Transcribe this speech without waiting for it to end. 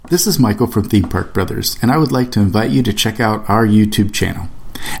This is Michael from Theme Park Brothers, and I would like to invite you to check out our YouTube channel.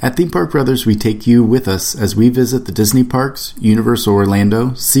 At Theme Park Brothers, we take you with us as we visit the Disney parks, Universal Orlando,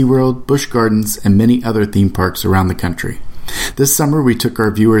 SeaWorld, Busch Gardens, and many other theme parks around the country. This summer, we took our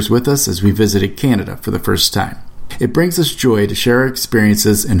viewers with us as we visited Canada for the first time. It brings us joy to share our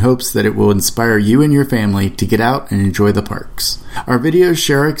experiences in hopes that it will inspire you and your family to get out and enjoy the parks. Our videos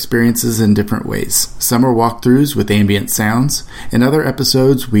share our experiences in different ways. Some are walkthroughs with ambient sounds. In other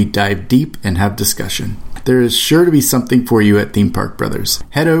episodes, we dive deep and have discussion. There is sure to be something for you at Theme Park Brothers.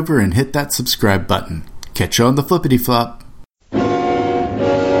 Head over and hit that subscribe button. Catch you on the flippity flop.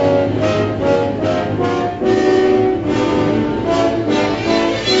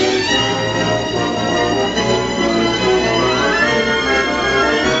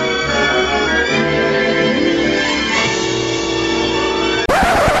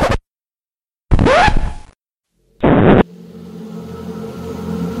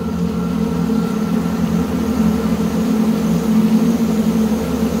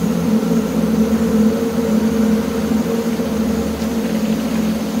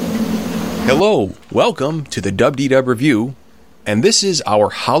 Hello, welcome to the Dub-D-Dub Review, and this is our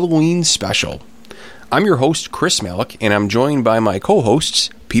Halloween special. I'm your host, Chris Malik, and I'm joined by my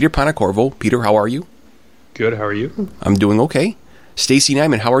co-hosts, Peter Panacorvo. Peter, how are you? Good, how are you? I'm doing okay. Stacy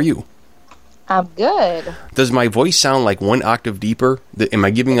Nyman, how are you? I'm good. Does my voice sound like one octave deeper? Am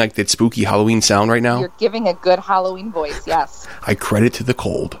I giving like that spooky Halloween sound right now? You're giving a good Halloween voice, yes. I credit to the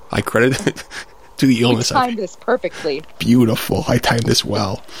cold. I credit to the illness. You timed this perfectly. Beautiful. I timed this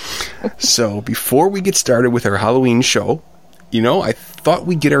well. So before we get started with our Halloween show, I thought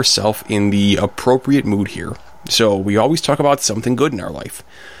we'd get ourselves in the appropriate mood here. So we always talk about something good in our life.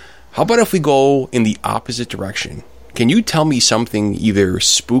 How about if we go in the opposite direction? Can you tell me something either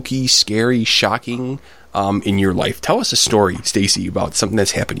spooky, scary, shocking in your life? Tell us a story, Stacy, about something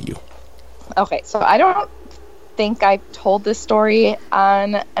that's happened to you. Okay, so I don't think I told this story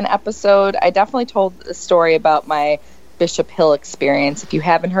on an episode. I definitely told the story about my Bishop Hill experience. If you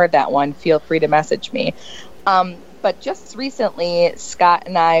haven't heard that one, feel free to message me. But just recently, Scott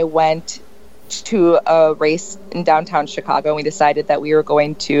and I went to a race in downtown Chicago, and we decided that we were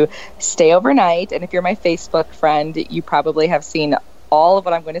going to stay overnight. And if you're my Facebook friend, you probably have seen all of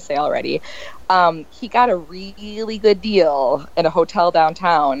what I'm going to say already. He got a really good deal in a hotel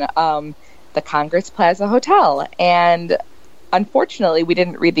downtown, the Congress Plaza Hotel. And unfortunately, we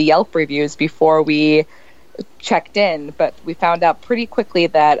didn't read the Yelp reviews before we checked in, but we found out pretty quickly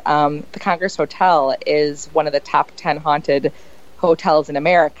that the Congress Hotel is one of the top 10 haunted hotels in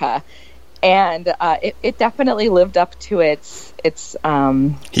America. And it definitely lived up to its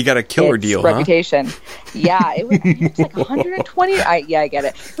he got a killer deal, reputation. Huh? Yeah, it was like $120. I get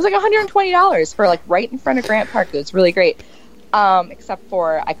it. It was like $120 for like right in front of Grant Park. It was really great. Except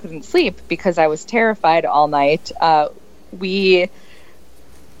for I couldn't sleep because I was terrified all night. We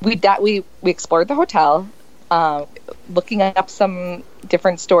explored the hotel, looking up some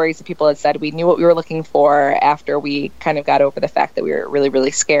different stories that people had said. We knew what we were looking for after we kind of got over the fact that we were really,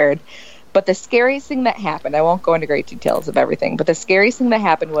 really scared. But the scariest thing that happened, I won't go into great details of everything, but the scariest thing that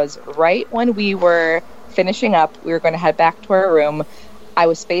happened was right when we were finishing up, we were going to head back to our room. I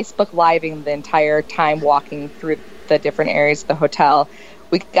was Facebook Living the entire time walking through the different areas of the hotel.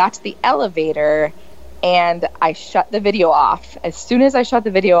 We got to the elevator and I shut the video off. As soon as I shut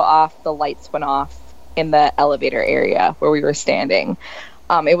the video off, the lights went off in the elevator area where we were standing.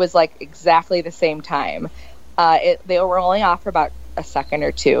 It was like exactly the same time. They were only off for about a second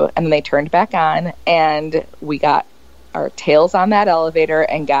or two, and then they turned back on, and we got our tails on that elevator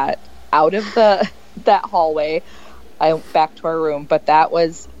and got out of that hallway. I went back to our room, but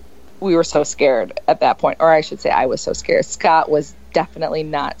we were so scared at that point, or I should say I was so scared. Scott was definitely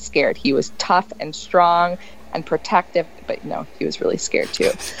not scared. He was tough and strong and protective, but no, he was really scared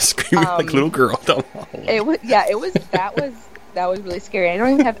too. Screaming like a little girl. That was really scary. I don't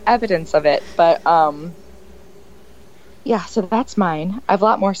even have evidence of it, but yeah, so that's mine. I have a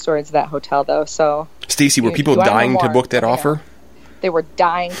lot more stories of that hotel, though. So, Stacy, were people dying to book that offer? They were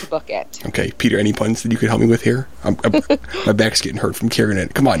dying to book it. Okay, Peter, any puns that you could help me with here? My back's getting hurt from carrying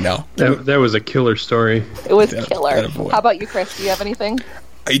it. Come on now. That was a killer story. It was killer. How about you, Chris? Do you have anything?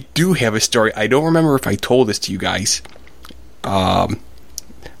 I do have a story. I don't remember if I told this to you guys.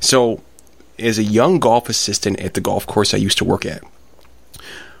 So, as a young golf assistant at the golf course I used to work at,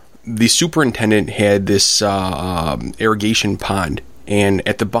 the superintendent had this irrigation pond, and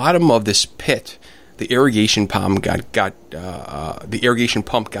at the bottom of this pit, the irrigation pump got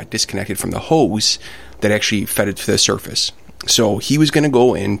disconnected from the hose that actually fed it to the surface. So he was going to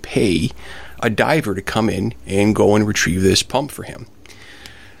go and pay a diver to come in and go and retrieve this pump for him.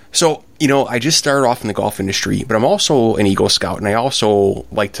 So, I just started off in the golf industry, but I'm also an Eagle Scout, and I also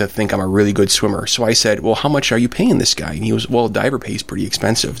like to think I'm a really good swimmer. So I said, well, how much are you paying this guy? And he was, well, diver pay is pretty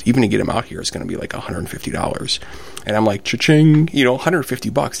expensive. Even to get him out here, it's going to be like $150. And I'm like, cha-ching,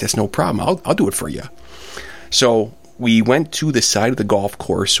 $150, that's no problem. I'll do it for you. So we went to the side of the golf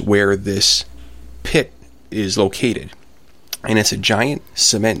course where this pit is located. And it's a giant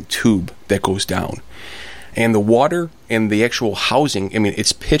cement tube that goes down. And the water and the actual housing,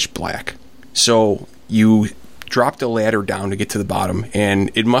 it's pitch black. So you drop the ladder down to get to the bottom,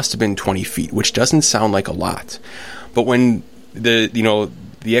 and it must have been 20 feet, which doesn't sound like a lot. But when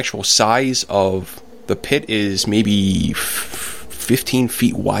the actual size of the pit is maybe 15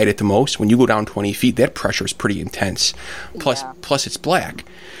 feet wide at the most, when you go down 20 feet, that pressure is pretty intense. Plus it's black.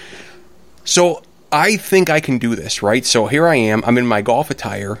 So I think I can do this, right? So here I am. I'm in my golf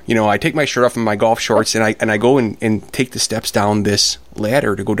attire. I take my shirt off and my golf shorts, and I go and take the steps down this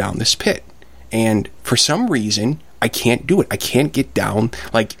ladder to go down this pit. And for some reason, I can't do it. I can't get down.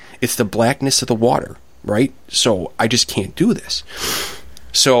 Like, it's the blackness of the water, right? So I just can't do this.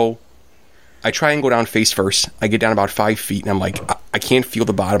 So I try and go down face first. I get down about 5 feet, and I'm like, I can't feel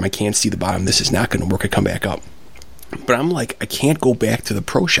the bottom. I can't see the bottom. This is not going to work. I come back up. But I'm like, I can't go back to the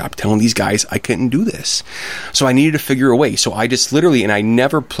pro shop telling these guys I couldn't do this. So I needed to figure a way. So I just literally, and I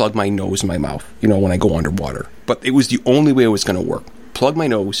never plug my nose in my mouth, when I go underwater. But it was the only way it was going to work. Plug my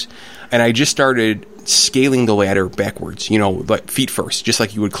nose, and I just started scaling the ladder backwards, like feet first, just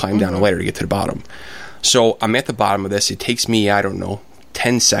like you would climb down a ladder to get to the bottom. So I'm at the bottom of this. It takes me,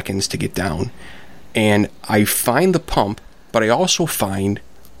 10 seconds to get down. And I find the pump, but I also find,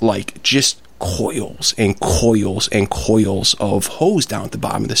 just coils and coils and coils of hose down at the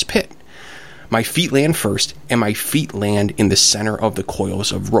bottom of this pit. My feet land first, and my feet land in the center of the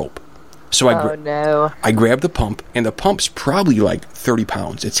coils of rope. So I grab the pump, and the pump's probably 30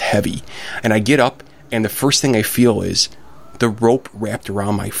 pounds. It's heavy. And I get up, and the first thing I feel is the rope wrapped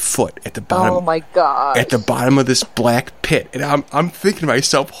around my foot at the bottom. Oh my God. At the bottom of this black pit. And I'm thinking to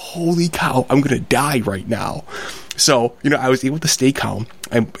myself, holy cow, I'm going to die right now. So, I was able to stay calm.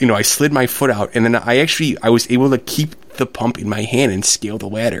 I slid my foot out, and then I was able to keep the pump in my hand and scale the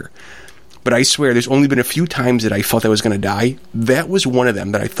ladder. But I swear, there's only been a few times that I felt I was going to die. That was one of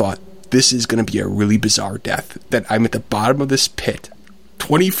them that I thought, this is going to be a really bizarre death. That I'm at the bottom of this pit,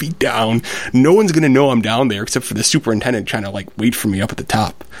 20 feet down. No one's going to know I'm down there except for the superintendent trying to wait for me up at the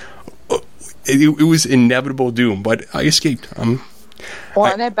top. It was inevitable doom, but I escaped. And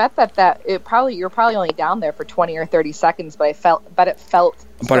I bet you're probably only down there for 20 or 30 seconds, but it felt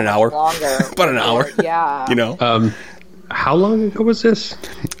about an hour longer. About an hour. Yeah. How long ago was this?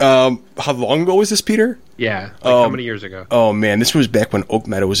 How long ago was this, Peter? Yeah. How many years ago? Oh man, this was back when Oak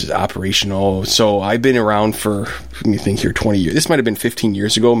Meadows was operational. So I've been around for, let me think here, 20 years. This might have been 15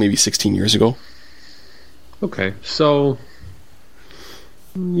 years ago, maybe 16 years ago. Okay, so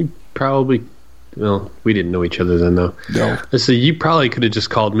you probably, we didn't know each other then, though. No. So you probably could have just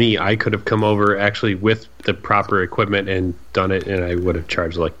called me. I could have come over actually with the proper equipment and done it, and I would have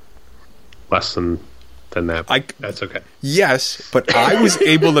charged less than that. That's okay. Yes, but I was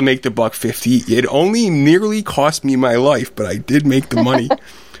able to make the $150. It only nearly cost me my life, but I did make the money.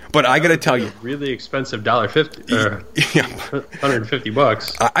 But I got to tell you, really expensive $150. Yeah.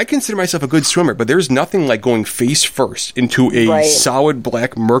 $150. I consider myself a good swimmer, but there's nothing like going face first into a solid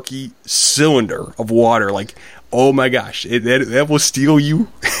black murky cylinder of water. Oh my gosh, that will steal you.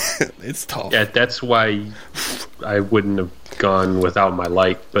 It's tough. Yeah, that's why I wouldn't have gone without my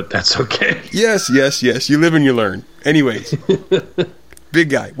light, but that's okay. Yes. You live and you learn. Anyways, big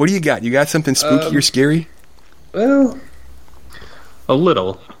guy, what do you got? You got something spooky or scary? Well, a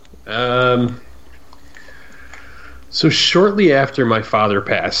little. So shortly after my father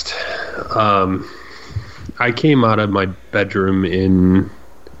passed, I came out of my bedroom in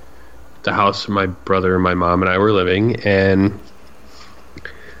the house my brother and my mom and I were living, and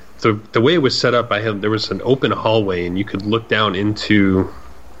the way it was set up, there was an open hallway, and you could look down into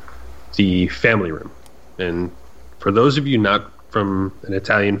the family room. And for those of you not from an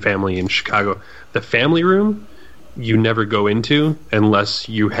Italian family in Chicago, the family room you never go into unless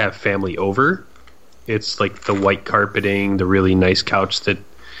you have family over. It's like the white carpeting, the really nice couch that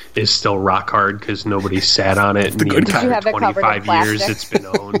is still rock hard because nobody sat on it in the entire 25 years it's been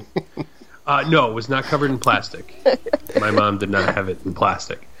owned. No, it was not covered in plastic. My mom did not have it in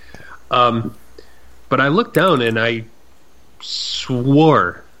plastic. But I looked down and I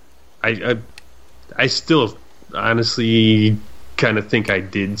swore, I still honestly kind of think I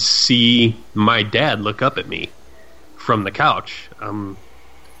did see my dad look up at me from the couch.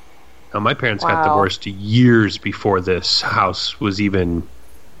 Now my parents got divorced years before this house was even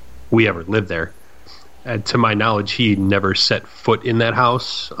we ever lived there. And to my knowledge, he never set foot in that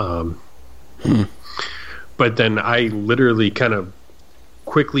house. But then I literally kind of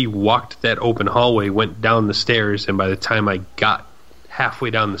quickly walked that open hallway, went down the stairs, and by the time I got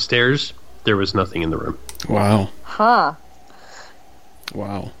halfway down the stairs, there was nothing in the room. Wow. Huh.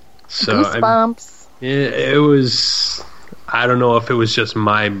 Wow. So Goosebumps. it was, I don't know if it was just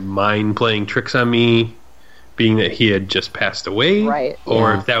my mind playing tricks on me, being that he had just passed away, Right,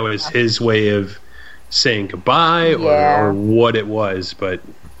 or yeah. if that was his way of saying goodbye, Yeah. or what it was. But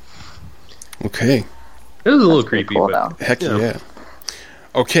Okay. it was a little That's pretty creepy. cool, but though. Heck yeah.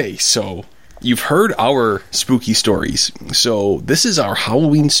 Okay, so you've heard our spooky stories. So this is our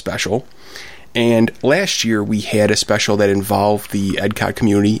Halloween special. And last year we had a special that involved the EdCod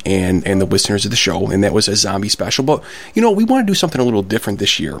community and the listeners of the show, and that was a zombie special. But, we want to do something a little different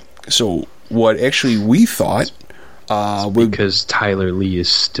this year. So what actually we thought would... because Tyler Lee is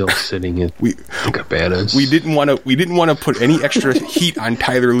still sitting in cabanas. We didn't want to put any extra heat on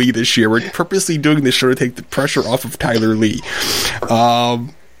Tyler Lee this year. We're purposely doing this show to take the pressure off of Tyler Lee.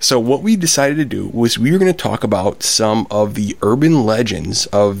 So what we decided to do was we were going to talk about some of the urban legends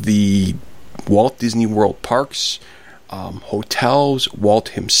of the Walt Disney World parks, hotels, Walt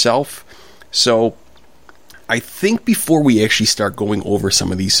himself. So I think before we actually start going over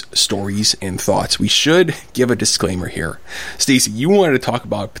some of these stories and thoughts, we should give a disclaimer here. Stacy, you wanted to talk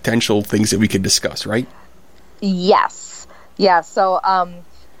about potential things that we could discuss, right? Yes. Yeah, so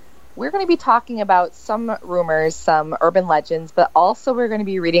we're going to be talking about some rumors, some urban legends, but also we're going to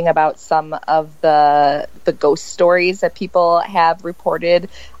be reading about some of the ghost stories that people have reported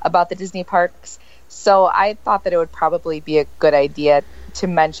about the Disney parks. So I thought that it would probably be a good idea to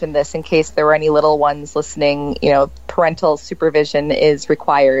mention this in case there were any little ones listening. Parental supervision is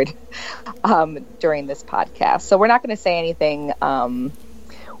required during this podcast. So we're not going to say anything.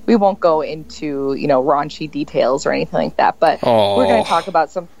 We won't go into, raunchy details or anything like that, but we're going to talk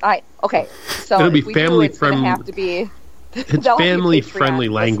about some... Okay, so It'll be if we do, family it's going to have to be... It's family-friendly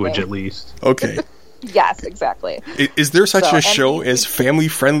language, at least. Okay. Yes, exactly. Is there such So, a show as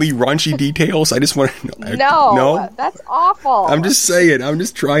family-friendly raunchy details? I just want to know. No, that's awful. I'm just saying. I'm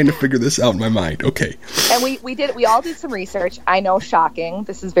just trying to figure this out in my mind. Okay. And we all did some research. I know, shocking.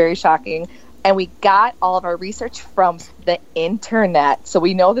 This is very shocking. And we got all of our research from the internet. So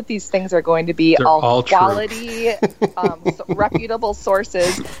we know that these things are going to be all quality, reputable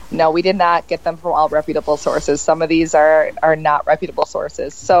sources. No, we did not get them from all reputable sources. Some of these are not reputable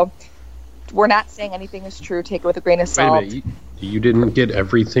sources. So we're not saying anything is true. Take it with a grain of salt. Wait a minute. You didn't get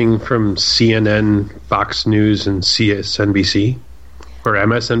everything from CNN, Fox News, and CSNBC? Or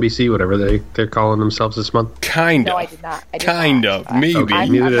MSNBC, whatever they're calling themselves this month? Kind of. No, I did not. Kind of. Maybe. Okay,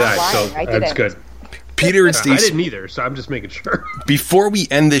 neither did I, so that's good. Peter and Stacey. I didn't either, so I'm just making sure. Before we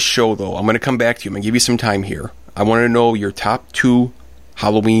end this show, though, I'm going to come back to you. I'm going to give you some time here. I want to know your top 2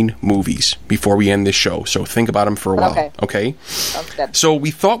 Halloween movies before we end this show. So think about them for a while. Okay? Sounds good. So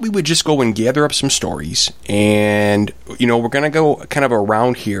we thought we would just go and gather up some stories. And, we're going to go kind of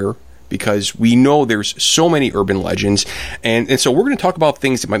around here because we know there's so many urban legends. And so we're going to talk about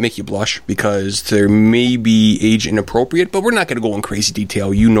things that might make you blush because they may be age inappropriate, but we're not going to go in crazy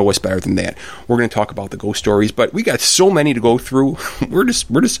detail. You know us better than that. We're going to talk about the ghost stories, but we got so many to go through. We're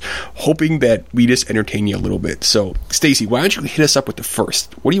just hoping that we just entertain you a little bit. So, Stacy, why don't you hit us up with the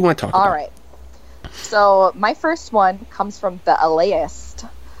first? What do you want to talk about? All right. So my first one comes from the LAist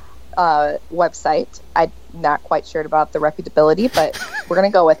website. I'm not quite sure about the reputability, but we're going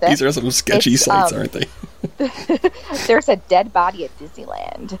to go with it. These are some sketchy sites, aren't they? There's a dead body at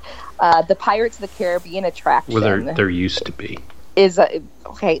Disneyland. The Pirates of the Caribbean attraction. Well, there used to be.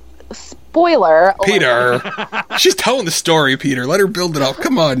 Okay, spoiler. Peter! She's telling the story, Peter. Let her build it up.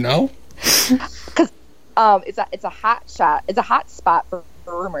 Come on, now. Because it's a hot shot. It's a hot spot for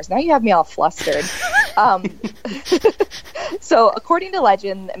rumors. Now you have me all flustered. So, according to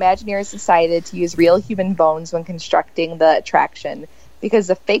legend, Imagineers decided to use real human bones when constructing the attraction because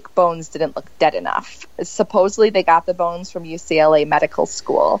the fake bones didn't look dead enough. Supposedly, they got the bones from UCLA Medical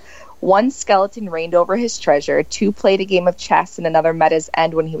School. One skeleton reigned over his treasure, 2 played a game of chess, and another met his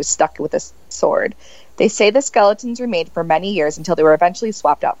end when he was stuck with a sword. They say the skeletons remained for many years until they were eventually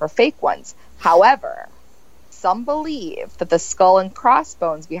swapped out for fake ones. However, some believe that the skull and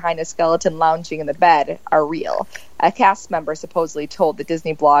crossbones behind a skeleton lounging in the bed are real. A cast member supposedly told the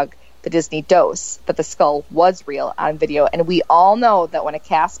Disney blog, The Disney Dose, that the skull was real on video. And we all know that when a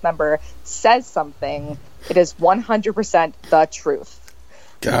cast member says something, it is 100% the truth.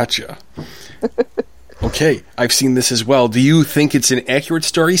 Gotcha. Okay, I've seen this as well. Do you think it's an accurate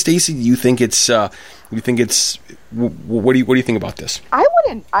story, Stacy? Do you think it's what do you think about this? I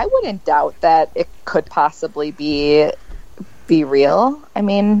wouldn't doubt that it could possibly be real. I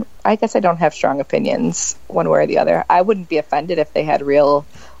mean, I guess I don't have strong opinions one way or the other. I wouldn't be offended if they had real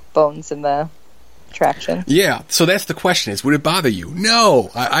bones in the attraction. Yeah, so that's the question: is would it bother you?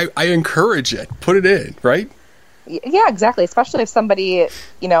 No, I encourage it. Put it in, right? Yeah, exactly. Especially if somebody,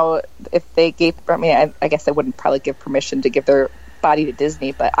 if they gave. I mean, I guess they wouldn't probably give permission to give their body to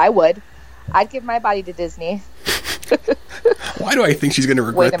Disney, but I would. I'd give my body to Disney. Why do I think she's going to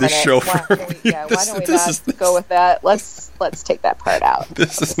regret this show? Why don't we not go with that? Let's take that part out.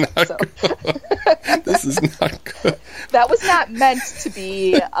 This is not good. This is not good. That was not meant to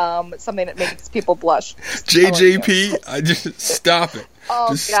be something that makes people blush. JJP, I just stop it. Oh,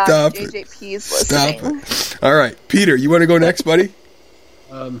 just God, stop JJP's it. listening. Stop it. All right, Peter, you want to go next, buddy?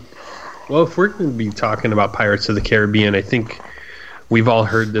 Well, if we're going to be talking about Pirates of the Caribbean, I think we've all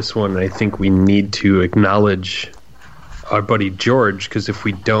heard this one. I think we need to acknowledge our buddy George, because if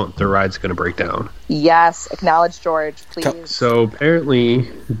we don't, the ride's going to break down. Yes, acknowledge George, please. So apparently,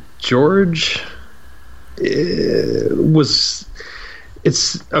 George was...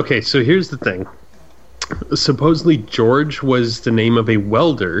 Okay, so here's the thing. Supposedly, George was the name of a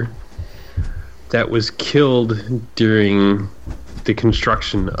welder that was killed during the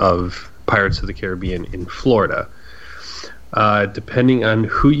construction of Pirates of the Caribbean in Florida. Depending on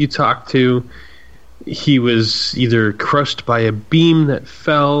who you talk to, he was either crushed by a beam that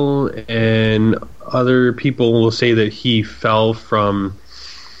fell, and other people will say that he fell from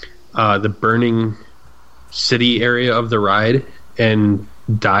the burning city area of the ride and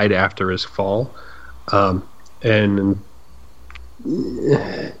died after his fall. And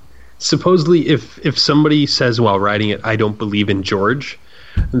supposedly, if somebody says while riding it, "I don't believe in George,"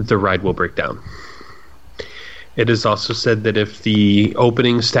 the ride will break down. It is also said that if the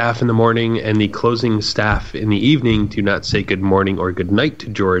opening staff in the morning and the closing staff in the evening do not say good morning or good night to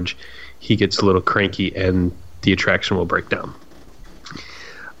George, he gets a little cranky and the attraction will break down.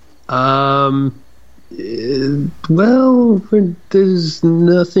 Well, there's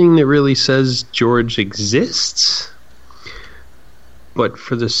nothing that really says George exists. But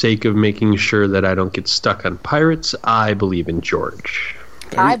for the sake of making sure that I don't get stuck on Pirates, I believe in George.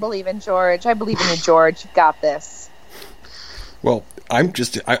 I believe in George. I believe in you, George. You've got this. Well, I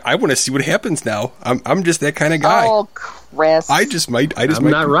want to see what happens now. I'm just that kind of guy. Oh, Chris. I'm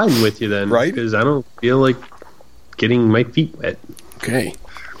not riding with you then, right? Because I don't feel like getting my feet wet. Okay.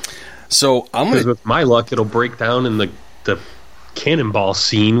 So because with my luck, it'll break down in the cannonball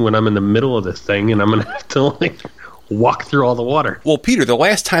scene when I'm in the middle of the thing, and I'm gonna have to walk through all the water. Well, Peter, the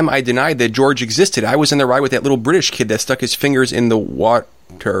last time I denied that George existed, I was in the ride with that little British kid that stuck his fingers in the water.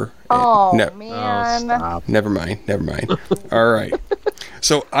 Oh, man. Stop. Never mind. All right.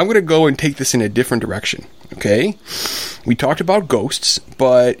 So I'm going to go and take this in a different direction, okay? We talked about ghosts,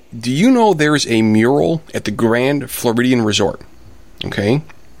 but do you know there's a mural at the Grand Floridian Resort, okay?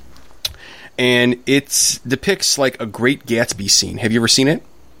 And it depicts like a Great Gatsby scene. Have you ever seen it?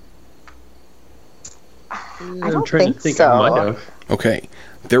 I'm trying to think so. I might have. Okay.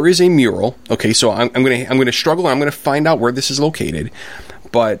 There is a mural. Okay, so I'm gonna struggle. I'm gonna find out where this is located.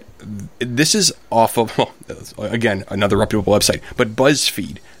 But this is off of, again, another reputable website, but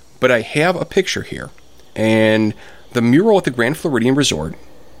BuzzFeed. But I have a picture here. And the mural at the Grand Floridian Resort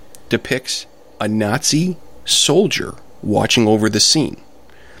depicts a Nazi soldier watching over the scene.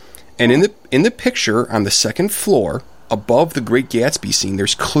 And in the picture on the second floor, above the Great Gatsby scene,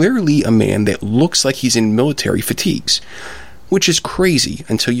 there's clearly a man that looks like he's in military fatigues, which is crazy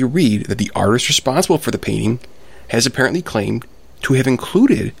until you read that the artist responsible for the painting has apparently claimed to have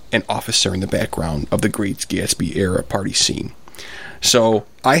included an officer in the background of the Great Gatsby era party scene. So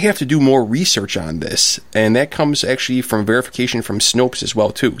I have to do more research on this, and that comes actually from verification from Snopes as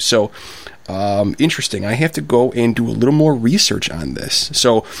well too. So interesting. I have to go and do a little more research on this.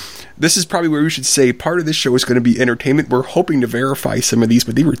 So this is probably where we should say part of this show is going to be entertainment. We're hoping to verify some of these,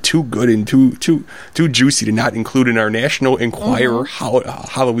 but they were too good and too juicy to not include in our National Enquirer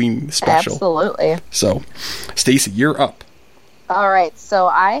Halloween special. Absolutely. So, Stacy, you're up. All right, so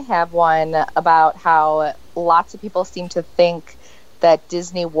I have one about how lots of people seem to think that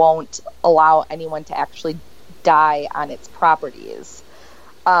Disney won't allow anyone to actually die on its properties.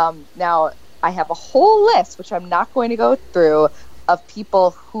 Now, I have a whole list, which I'm not going to go through, of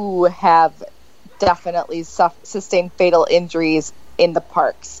people who have definitely sustained fatal injuries in the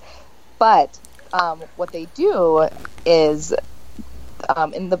parks. But what they do is,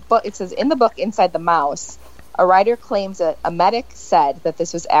 in the book, it says, in the book Inside the Mouse, a writer claims that a medic said that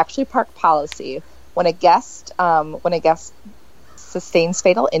this was actually park policy. When a guest sustains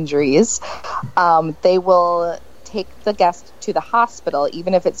fatal injuries, they will take the guest to the hospital,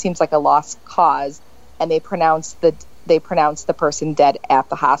 even if it seems like a lost cause, and they pronounce the person dead at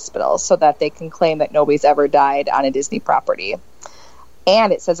the hospital so that they can claim that nobody's ever died on a Disney property.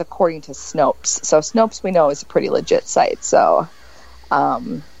 And it says according to Snopes. So Snopes, we know, is a pretty legit site. So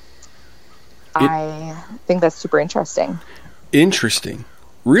I think that's super interesting. Interesting.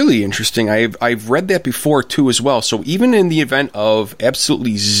 Really interesting. I've read that before, too, as well. So even in the event of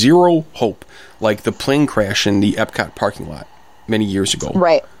absolutely zero hope, like the plane crash in the Epcot parking lot many years ago.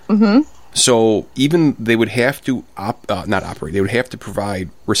 Right. Mm-hmm. So even they would have to they would have to provide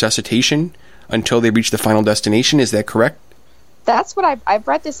resuscitation until they reach the final destination. Is that correct? That's what I've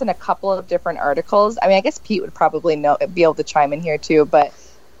read this in a couple of different articles. I mean, I guess Pete would probably be able to chime in here too, but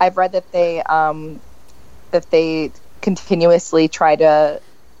I've read that they continuously try to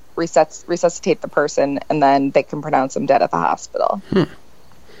resuscitate the person, and then they can pronounce them dead at the hospital.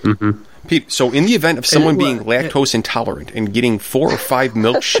 Mm-hmm. Pete, so in the event of someone being lactose intolerant and getting 4 or 5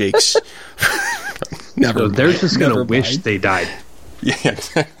 milkshakes, so they're just going to wish they died. Yeah,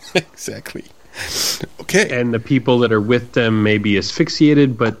 exactly. Okay. And the people that are with them may be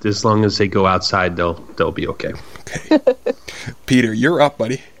asphyxiated, but as long as they go outside, they'll be okay. Okay. Peter, you're up,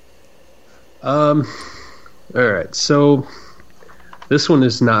 buddy. All right. So this one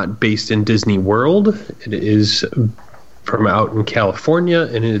is not based in Disney World. It is from out in California,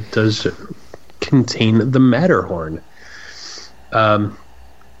 and it does contain the Matterhorn. We're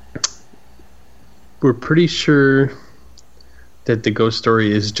pretty sure that the ghost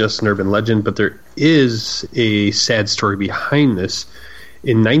story is just an urban legend, but there is a sad story behind this.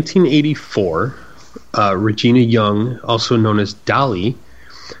 In 1984, Regina Young, also known as Dolly,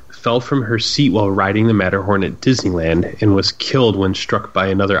 fell from her seat while riding the Matterhorn at Disneyland and was killed when struck by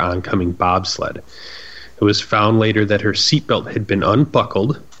another oncoming bobsled. It was found later that her seatbelt had been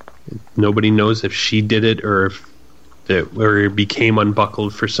unbuckled. Nobody knows if she did it or if it became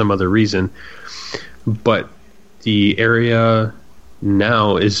unbuckled for some other reason. But the area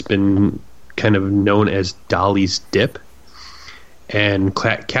now has been kind of known as Dolly's Dip. And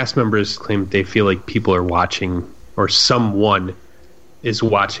cast members claim they feel like people are watching, or someone is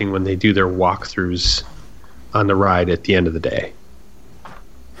watching when they do their walkthroughs on the ride at the end of the day.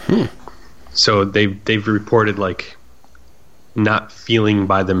 So they've reported like not feeling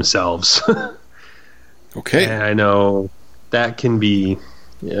by themselves. Okay. And I know that can be,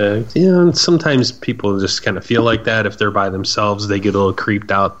 sometimes people just kind of feel like that. If they're by themselves, they get a little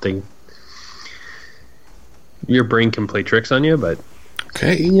creeped out. Your brain can play tricks on you, but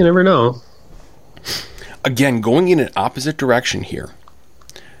okay, you never know. Again, going in an opposite direction here.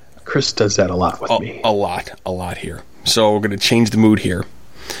 Chris does that a lot with me. A lot here. So we're going to change the mood here.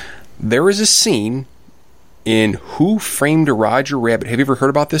 There is a scene in Who Framed Roger Rabbit. Have you ever heard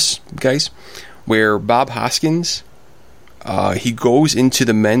about this, guys? Where Bob Hoskins, he goes into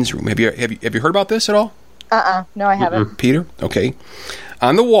the men's room. Have you heard about this at all? No, I haven't. Peter? Okay.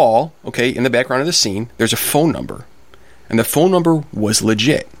 On the wall, in the background of the scene, there's a phone number. And the phone number was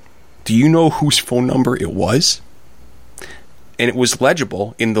legit. Do you know whose phone number it was? And it was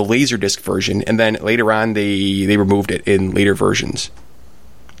legible in the Laserdisc version, and then later on they removed it in later versions.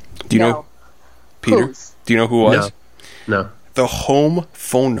 Do you know, Peter? Who's? Do you know who it was? No. The home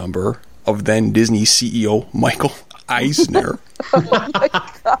phone number of then Disney CEO Michael Eisner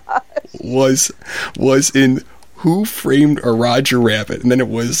was in Who Framed Roger Rabbit, and then it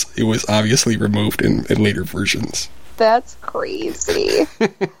was obviously removed in later versions. That's crazy. I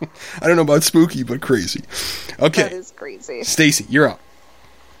don't know about spooky, but crazy. Okay. That is crazy. Stacy, you're up.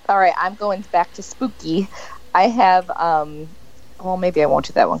 All right, I'm going back to spooky. I have, well, maybe I won't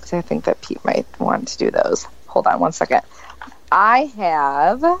do that one because I think that Pete might want to do those. Hold on one second. I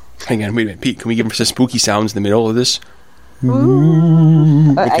have... Hang on, wait a minute. Pete, can we give him some spooky sounds in the middle of this?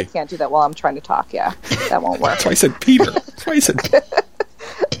 Okay. I can't do that while I'm trying to talk, yeah. That won't work. That's why I said Peter.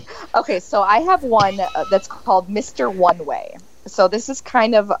 Okay, so I have one that's called Mr. One Way. So this is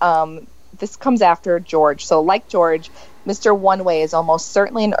kind of, this comes after George. So like George, Mr. One Way is almost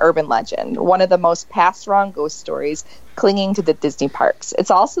certainly an urban legend, one of the most passed around ghost stories clinging to the Disney parks.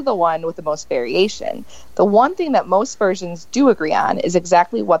 It's also the one with the most variation. The one thing that most versions do agree on is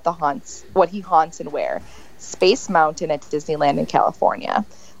exactly what he haunts and where. Space Mountain at Disneyland in California.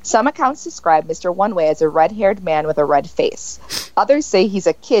 Some accounts describe Mr. One Way as a red-haired man with a red face. Others say he's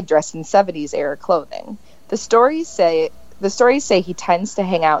a kid dressed in 70s era clothing. The stories say he tends to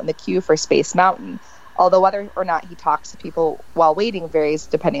hang out in the queue for Space Mountain, although whether or not he talks to people while waiting varies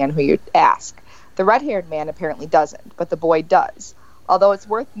depending on who you ask. The red-haired man apparently doesn't, but the boy does. Although it's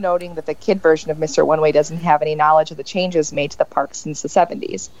worth noting that the kid version of Mr. One-Way doesn't have any knowledge of the changes made to the park since the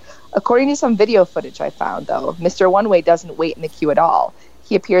 70s. According to some video footage I found, though, Mr. One-Way doesn't wait in the queue at all.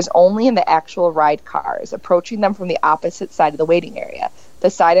 He appears only in the actual ride cars, approaching them from the opposite side of the waiting area, the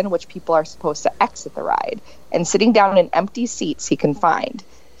side on which people are supposed to exit the ride, and sitting down in empty seats he can find.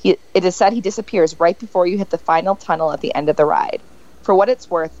 It is said he disappears right before you hit the final tunnel at the end of the ride. For what it's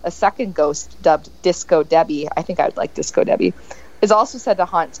worth, a second ghost, dubbed Disco Debbie, I think I would like Disco Debbie, is also said to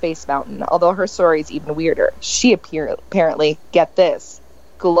haunt Space Mountain, although her story is even weirder. She apparently, get this,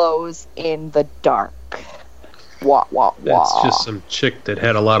 glows in the dark. Wah, wah, wah. That's just some chick that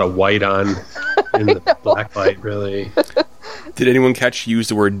had a lot of white on in the black light, really. Did anyone catch you use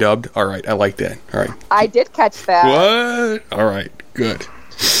the word dubbed? All right, I like that. All right. I did catch that. What? All right, good.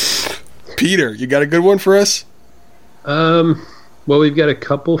 Peter, you got a good one for us? Well, we've got a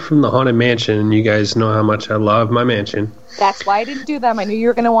couple from the Haunted Mansion, and you guys know how much I love my mansion. That's why I didn't do them. I knew you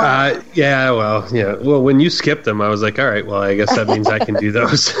were going to want Yeah, well, when you skipped them, I was like, all right, well, I guess that means I can do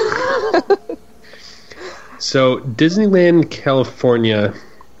those. So, Disneyland, California,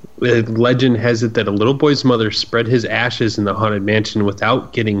 the legend has it that a little boy's mother spread his ashes in the Haunted Mansion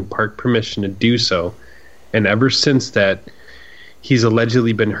without getting park permission to do so. And ever since that, he's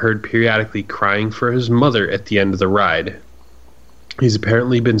allegedly been heard periodically crying for his mother at the end of the ride. He's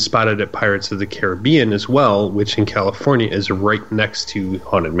apparently been spotted at Pirates of the Caribbean as well, which in California is right next to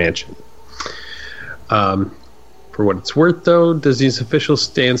Haunted Mansion. For what it's worth, though, Disney's official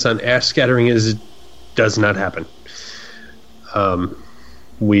stance on ash scattering is it does not happen.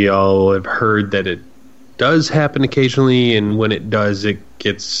 We all have heard that it does happen occasionally, and when it does, the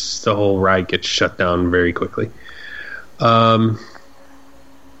whole ride gets shut down very quickly. Now,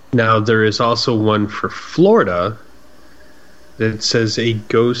 there is also one for Florida that says a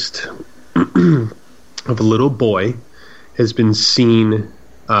ghost of a little boy has been seen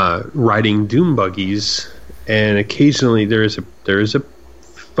riding doom buggies, and occasionally there is a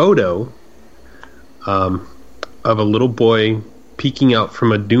photo of a little boy peeking out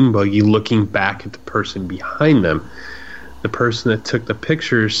from a doom buggy looking back at the person behind them. The person that took the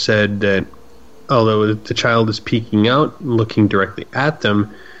picture said that although the child is peeking out looking directly at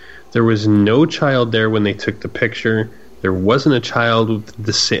them, there was no child there when they took the picture. There wasn't a child with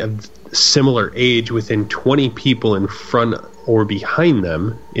the similar age within 20 people in front or behind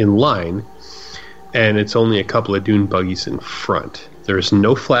them in line, and it's only a couple of dune buggies in front. There's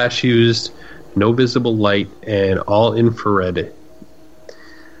no flash used, no visible light, and all infrared.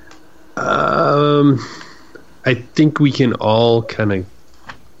 I think we can all kind of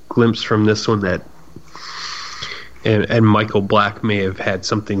glimpse from this one that and Michael Black may have had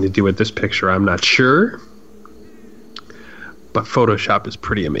something to do with this picture. I'm not sure. But Photoshop is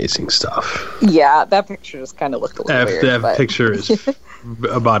pretty amazing stuff. Yeah, that picture just kind of looked a little weird. That picture is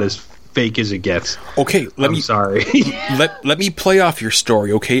about as fake as it gets. Okay, sorry. let me play off your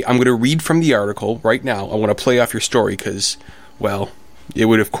story, okay? I'm going to read from the article right now. I want to play off your story because, well, it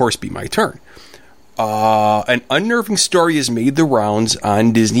would, of course, be my turn. An unnerving story has made the rounds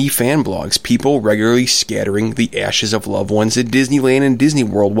on Disney fan blogs. People regularly scattering the ashes of loved ones at Disneyland and Disney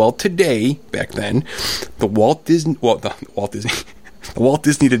World. Well, today, back then, the Walt Disney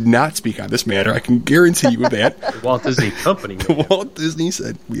did not speak on this matter. I can guarantee you that. The Walt Disney Company. The Walt Disney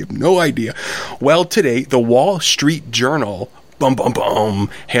said, we have no idea. Well, today, the Wall Street Journal,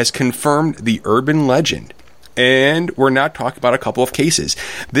 has confirmed the urban legend. And we're not talking about a couple of cases.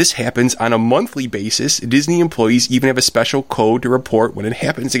 This happens on a monthly basis. Disney employees even have a special code to report when it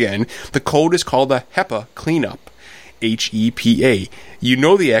happens again. The code is called the HEPA cleanup. HEPA. You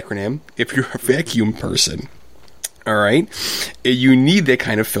know the acronym if you're a vacuum person. All right? You need that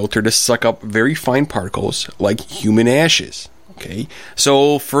kind of filter to suck up very fine particles like human ashes. Okay?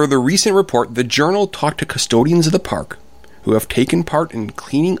 So for the recent report, the Journal talked to custodians of the park who have taken part in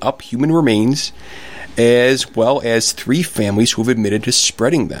cleaning up human remains, as well as 3 families who have admitted to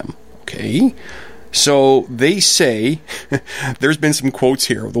spreading them. Okay? So they say, there's been some quotes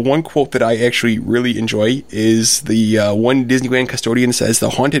here. The one quote that I actually really enjoy is the one Disneyland custodian says,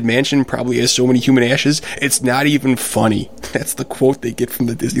 "The Haunted Mansion probably has so many human ashes, it's not even funny." That's the quote they get from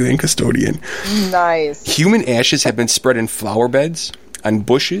the Disneyland custodian. Nice. Human ashes have been spread in flower beds, on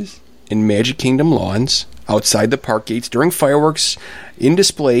bushes, in Magic Kingdom lawns, outside the park gates, during fireworks, in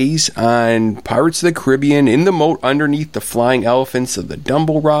displays, on Pirates of the Caribbean, in the moat underneath the flying elephants of the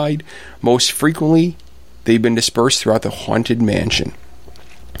Dumbo ride. Most frequently, they've been dispersed throughout the Haunted Mansion.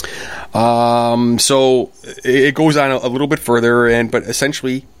 So it goes on a little bit further, but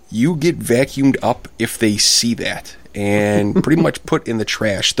essentially, you get vacuumed up if they see that, and pretty much put in the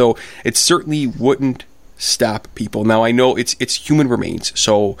trash. Though it certainly wouldn't stop people. Now, I know it's human remains,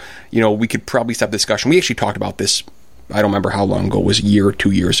 so, we could probably stop discussion. We actually talked about this, I don't remember how long ago, it was a year or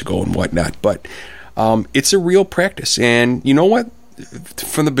 2 years ago and whatnot, but it's a real practice. And you know what?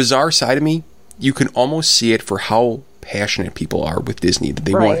 From the bizarre side of me, you can almost see it for how passionate people are with Disney, that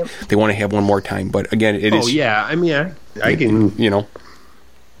they want to have one more time. But again, it is... Oh, yeah. I mean, I can...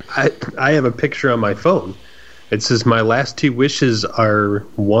 I have a picture on my phone. It says, my last 2 wishes are,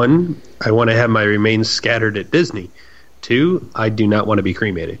 1, I want to have my remains scattered at Disney. 2, I do not want to be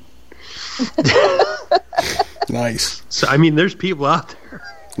cremated. Nice. So, I mean, there's people out there.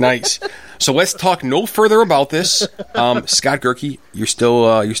 Nice. So let's talk no further about this. Scott Gerke, you're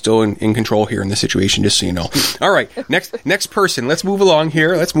still in control here in this situation, just so you know. All right, next person. Let's move along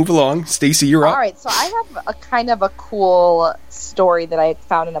here. Stacy, you're up. All right, so I have a kind of a cool story that I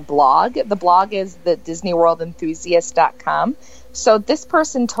found in a blog. The blog is the DisneyWorldEnthusiast.com. So this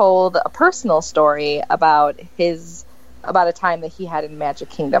person told a personal story about a time that he had in Magic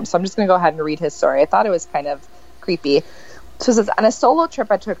Kingdom. So I'm just going to go ahead and read his story. I thought it was kind of creepy. So it says, on a solo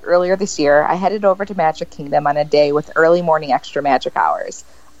trip I took earlier this year, I headed over to Magic Kingdom on a day with early morning extra magic hours.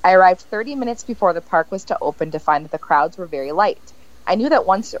 I arrived 30 minutes before the park was to open to find that the crowds were very light. I knew that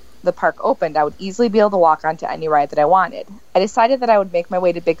once the park opened, I would easily be able to walk onto any ride that I wanted. I decided that I would make my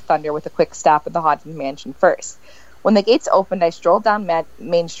way to Big Thunder with a quick stop at the Haunted Mansion first. When the gates opened, I strolled down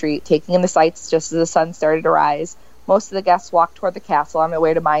Main Street, taking in the sights just as the sun started to rise. Most of the guests walked toward the castle on my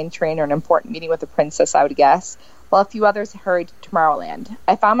way to Mine Train or an important meeting with the princess, I would guess, while a few others hurried to Tomorrowland.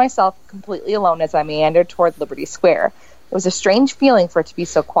 I found myself completely alone as I meandered toward Liberty Square. It was a strange feeling for it to be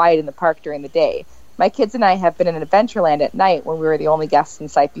so quiet in the park during the day. My kids and I have been in Adventureland at night when we were the only guests in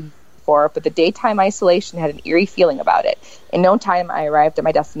sight before, but the daytime isolation had an eerie feeling about it. In no time, I arrived at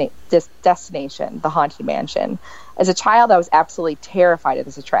my destination, the Haunted Mansion. As a child, I was absolutely terrified of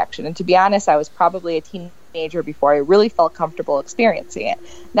this attraction, and to be honest, I was probably a teenager before I really felt comfortable experiencing it.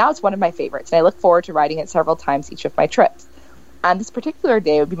 Now it's one of my favorites, and I look forward to riding it several times each of my trips. On this particular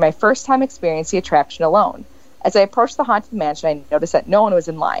day, it would be my first time experiencing the attraction alone. As I approached the Haunted Mansion, I noticed that no one was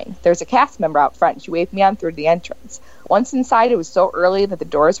in line. There was a cast member out front, and she waved me on through the entrance. Once inside, it was so early that the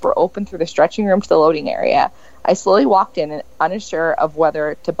doors were open through the stretching room to the loading area. I slowly walked in, unsure of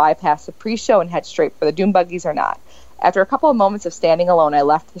whether to bypass the pre-show and head straight for the Doom Buggies or not. After a couple of moments of standing alone, I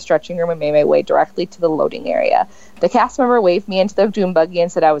left the stretching room and made my way directly to the loading area. The cast member waved me into the Doom Buggy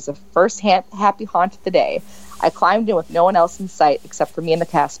and said I was the first happy haunt of the day. I climbed in with no one else in sight except for me and the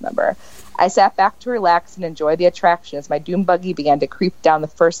cast member. I sat back to relax and enjoy the attraction as my Doom Buggy began to creep down the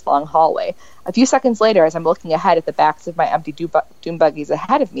first long hallway. A few seconds later, as I'm looking ahead at the backs of my empty Doom Buggies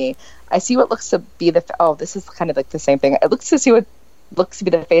ahead of me, I see what looks to be this is kind of like the same thing. It looks to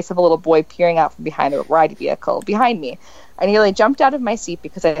be the face of a little boy peering out from behind the ride vehicle behind me. I nearly jumped out of my seat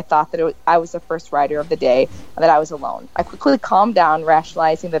because I thought that I was the first rider of the day and that I was alone. I quickly calmed down,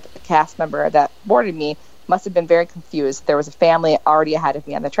 rationalizing that the cast member that boarded me must have been very confused. There was a family already ahead of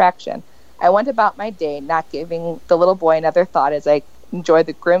me on the attraction. I went about my day, not giving the little boy another thought as I enjoyed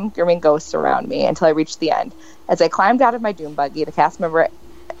the grim ghosts around me until I reached the end. As I climbed out of my Doom Buggy, the cast member,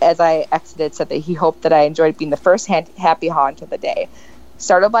 as I exited, said that he hoped that I enjoyed being the first happy haunt of the day.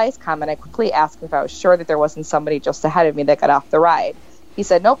 Startled by his comment, I quickly asked him if I was sure that there wasn't somebody just ahead of me that got off the ride. He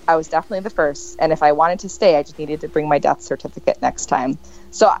said, nope, I was definitely the first, and if I wanted to stay, I just needed to bring my death certificate next time.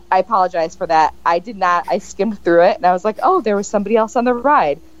 So I apologize for that. I skimmed through it, and I was like, oh, there was somebody else on the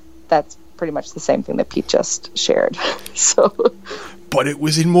ride. That's pretty much the same thing that Pete just shared. But it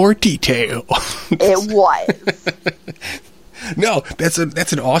was in more detail. It was. No, that's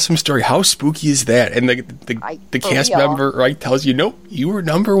an awesome story. How spooky is that? And the cast member tells you, nope, you were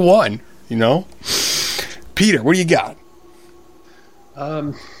number one. Peter, what do you got?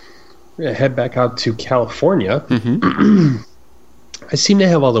 I'm gonna head back out to California. Mm-hmm. I seem to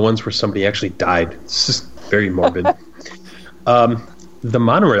have all the ones where somebody actually died. It's just very morbid. The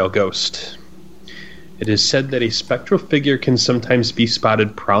monorail ghost. It is said that a spectral figure can sometimes be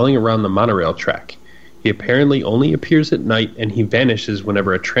spotted prowling around the monorail track. He apparently only appears at night, and he vanishes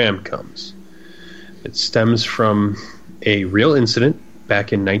whenever a tram comes. It stems from a real incident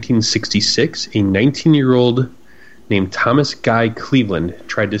back in 1966. A 19-year-old named Thomas Guy Cleveland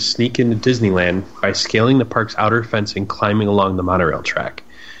tried to sneak into Disneyland by scaling the park's outer fence and climbing along the monorail track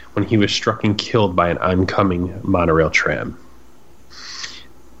when he was struck and killed by an oncoming monorail tram.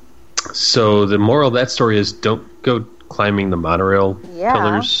 So the moral of that story is don't go climbing the monorail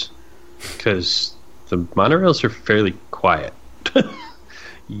pillars because the monorails are fairly quiet.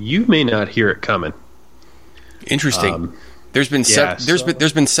 You may not hear it coming. Interesting. There's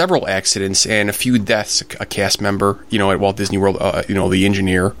been several accidents and a few deaths. A cast member, at Walt Disney World, the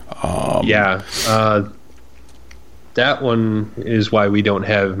engineer. that one is why we don't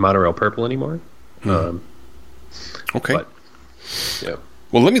have Monorail Purple anymore. Okay. But, yeah.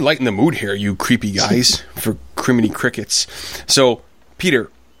 Well, let me lighten the mood here, you creepy guys, for criminy crickets. So, Peter,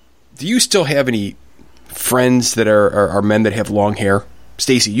 do you still have any friends that are men that have long hair?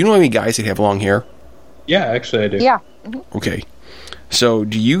 Stacy, you know any guys that have long hair? Yeah, actually I do. Yeah. Okay. So,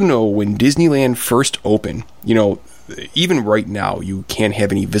 do you know when Disneyland first opened, even right now, you can't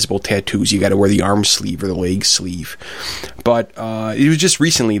have any visible tattoos. You got to wear the arm sleeve or the leg sleeve. But it was just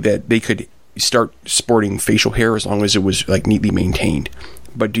recently that they could start sporting facial hair as long as it was like neatly maintained.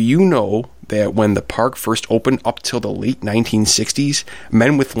 But do you know that when the park first opened up till the late 1960s,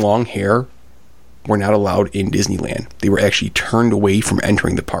 men with long hair were not allowed in Disneyland? They were actually turned away from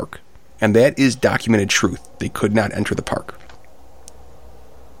entering the park. And that is documented truth. They could not enter the park.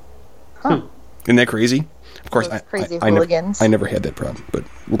 Huh. Isn't that crazy? Of course, Those crazy I hooligans. I never had that problem, but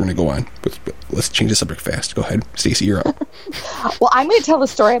we're going to go on. Let's change the subject fast. Go ahead. Stacey, you're up. Well, I'm going to tell the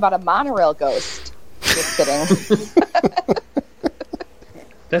story about a monorail ghost. Just kidding.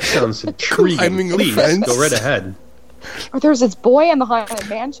 That sounds intriguing. Climbing a Please, fence. go right ahead. Or there's this boy in the Haunted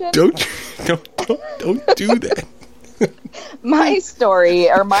Mansion. Don't do that. My story,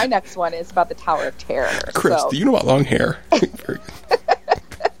 or my next one, is about the Tower of Terror. Chris, do you know about long hair? Very good.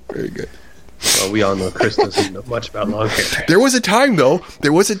 Very good. Well, we all know Chris doesn't know much about long hair. There was a time, though.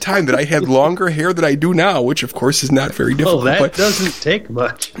 There was a time that I had longer hair than I do now, which, of course, is not very difficult. Well, that but doesn't take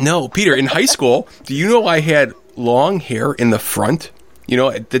much. no, Peter, in high school, do you know I had long hair in the front?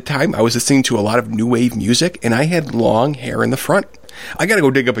 At the time, I was listening to a lot of new wave music, and I had long hair in the front. I got to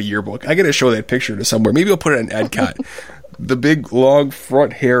go dig up a yearbook. I got to show that picture to somewhere. Maybe I'll put it on EdCot. The big, long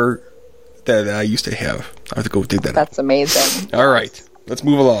front hair that I used to have. I have to go dig that up. That's amazing. All right. Let's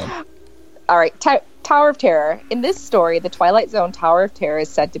move along. All right, Tower of Terror. In this story, the Twilight Zone Tower of Terror is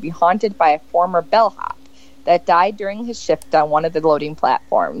said to be haunted by a former bellhop that died during his shift on one of the loading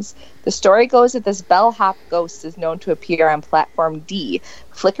platforms. The story goes that this bellhop ghost is known to appear on platform D,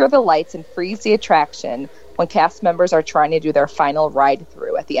 flicker the lights, and freeze the attraction when cast members are trying to do their final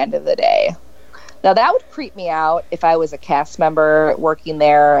ride-through at the end of the day. Now, that would creep me out if I was a cast member working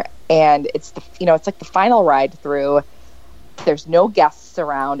there, and it's like the final ride-through. There's no guests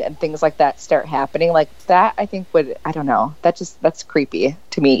around and things like that start happening like that. I think I don't know. That's creepy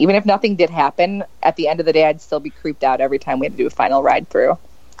to me. Even if nothing did happen at the end of the day, I'd still be creeped out every time we had to do a final ride through.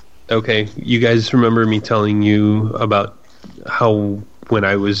 Okay, you guys remember me telling you about how when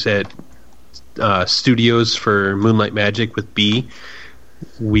I was at studios for Moonlight Magic with B,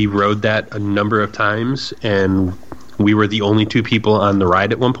 we rode that a number of times, and we were the only two people on the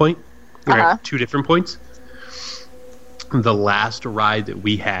ride at one point, or at two different points. The last ride that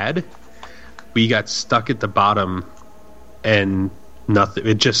we had, we got stuck at the bottom, and nothing.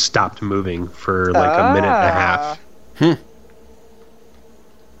 It just stopped moving for like a minute and a half.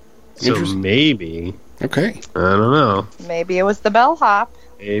 So maybe. Okay. I don't know. Maybe it was the bellhop.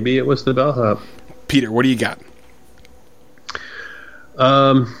 Maybe it was the bellhop. Peter, what do you got?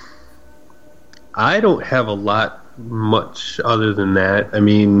 I don't have a lot much other than that. I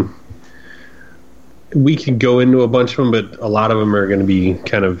mean, we could go into a bunch of them, but a lot of them are going to be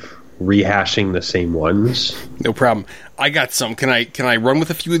kind of rehashing the same ones. No problem. I got some. Can I run with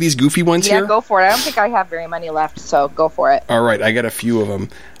a few of these goofy ones here? Yeah, go for it. I don't think I have very many left, so go for it. All right, I got a few of them.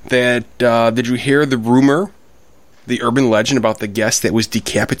 Did you hear the rumor, the urban legend about the guest that was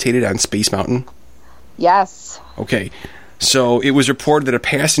decapitated on Space Mountain? Yes. Okay. So it was reported that a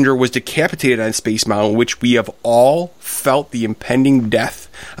passenger was decapitated on Space Mountain, which we have all felt the impending death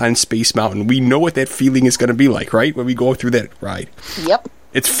on Space Mountain. We know what that feeling is going to be like, right? When we go through that ride. Yep.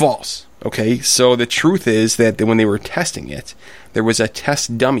 It's false. Okay. So the truth is that when they were testing it, there was a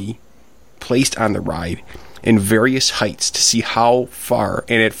test dummy placed on the ride in various heights to see how far,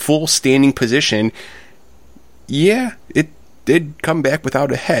 and at full standing position, yeah, it did come back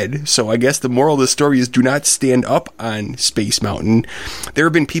without a head. So I guess the moral of the story is do not stand up on Space Mountain. There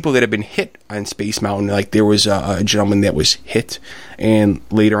have been people that have been hit on Space Mountain. Like there was a gentleman that was hit, and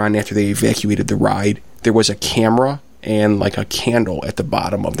later on after they evacuated the ride, there was a camera and like a candle at the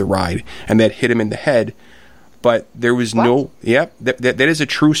bottom of the ride, and that hit him in the head. But there was that is a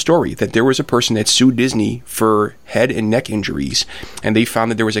true story, that there was a person that sued Disney for head and neck injuries, and they found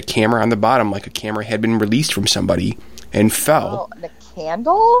that there was a camera on the bottom, like a camera had been released from somebody and fell. Oh, and a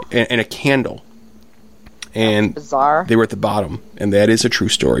candle? And a candle. And that's bizarre. They were at the bottom, and that is a true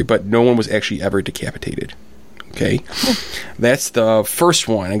story, but no one was actually ever decapitated. Okay, that's the first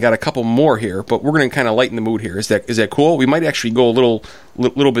one. I got a couple more here, but we're going to kind of lighten the mood here. Is that cool? We might actually go a little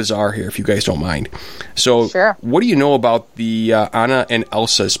bizarre here, if you guys don't mind. So, Sure. What do you know about the Anna and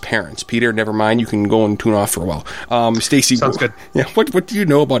Elsa's parents? Peter, never mind. You can go and tune off for a while. Stacy, Sounds good. Yeah, what do you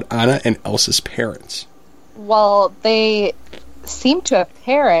know about Anna and Elsa's parents? Well, they seem to have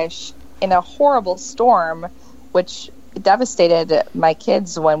perished in a horrible storm, which devastated my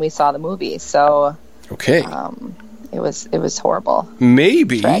kids when we saw the movie. So, Okay, it was horrible.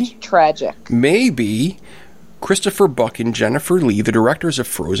 maybe. Tragic. Maybe Christopher Buck and Jennifer Lee, the directors of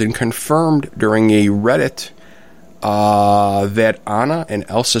Frozen, confirmed during a Reddit that Anna and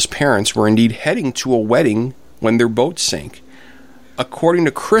Elsa's parents were indeed heading to a wedding when their boat sank. According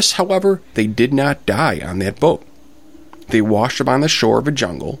to Chris, however, they did not die on that boat. They washed up on the shore of a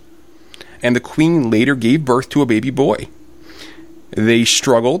jungle, and the queen later gave birth to a baby boy. They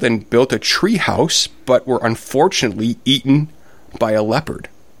struggled and built a tree house, but were unfortunately eaten by a leopard.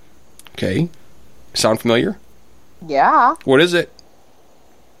 Okay. Sound familiar? Yeah. What is it?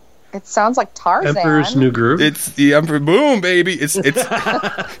 It sounds like Tarzan. Emperor's New Groove. It's the Emperor. Boom, baby. It's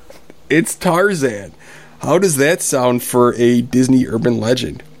it's Tarzan. How does that sound for a Disney urban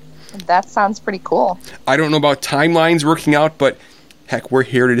legend? That sounds pretty cool. I don't know about timelines working out, but heck, we're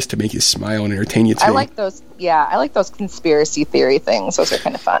here just to make you smile and entertain you today. I like those. Yeah, I like those conspiracy theory things. Those are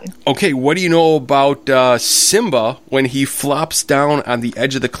kind of fun. Okay, what do you know about Simba when he flops down on the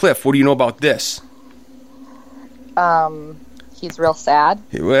edge of the cliff? What do you know about this? He's real sad.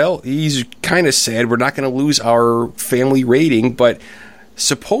 Well, he's kind of sad. We're not going to lose our family rating, but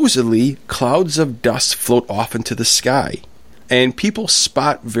supposedly clouds of dust float off into the sky, and people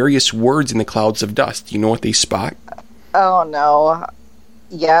spot various words in the clouds of dust. Do you know what they spot? Oh no.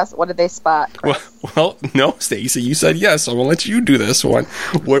 Yes. What did they spot, Chris? Well, no, Stacey, you said yes. So I'm gonna let you do this one.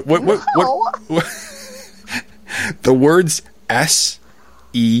 What? The words S-E-X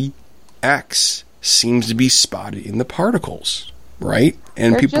seems to be spotted in the particles, right?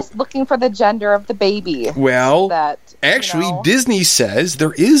 And They're just looking for the gender of the baby. Well, that, actually, Disney says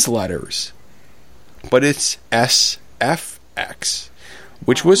there is letters, but it's SFX,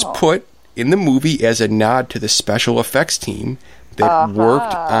 which was put in the movie as a nod to the special effects team that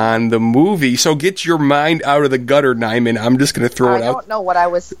worked on the movie. So get your mind out of the gutter, Nyman. I'm just going to throw it out. I don't know what I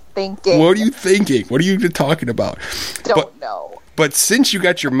was thinking. What are you thinking? What are you talking about? Don't know. But since you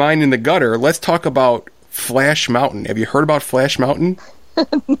got your mind in the gutter, let's talk about Flash Mountain. Have you heard about Flash Mountain?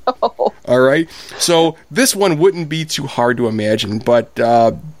 No. All right. So this one wouldn't be too hard to imagine, but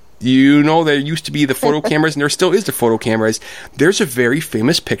you know there used to be the photo cameras, and there still is the photo cameras. There's a very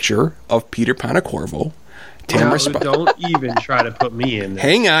famous picture of Peter Pontecorvo. Don't even try to put me in there.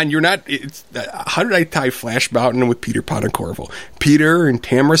 Hang on, you're not. How did I tie Flash Mountain with Peter Pontecorvo? Peter and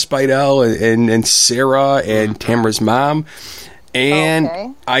Tamara Spidell and Sarah and Tamara's mom.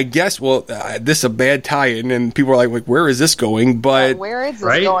 And I guess, this is a bad tie-in, and people are like, where is this going? But where is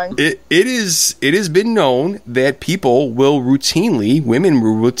this going? It has been known that women will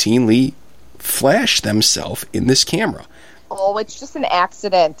routinely flash themselves in this camera. Oh, it's just an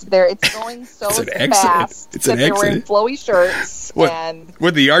accident. It's going so It's an fast. It's an that accident. They were in flowy shirts. What,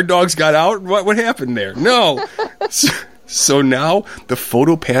 the yard dogs got out? What happened there? No. So now the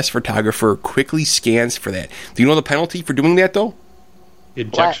PhotoPass photographer quickly scans for that. Do you know the penalty for doing that, though?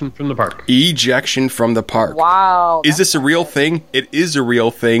 Ejection from the park. Ejection from the park. Wow. Is this a real thing? It is a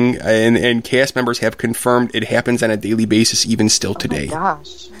real thing, and cast members have confirmed it happens on a daily basis, even still today. Oh my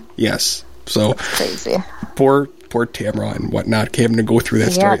gosh. Yes. So that's crazy. Poor Tamara and whatnot having to go through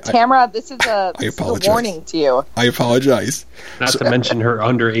that story. Yeah, Tamara, this is a warning to you. I apologize. Not to mention her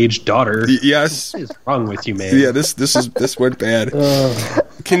underage daughter. Yes. What is wrong with you, man? Yeah, this went bad.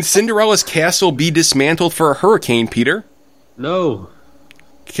 Can Cinderella's castle be dismantled for a hurricane, Peter? No.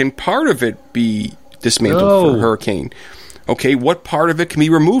 Can part of it be dismantled for a hurricane? Okay, what part of it can be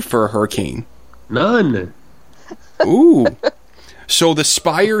removed for a hurricane? None. Ooh. So the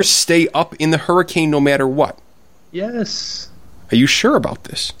spires stay up in the hurricane no matter what? Yes. Are you sure about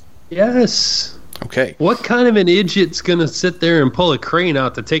this? Yes. Okay. What kind of an idiot's going to sit there and pull a crane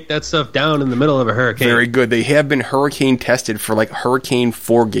out to take that stuff down in the middle of a hurricane? Very good. They have been hurricane tested for like Hurricane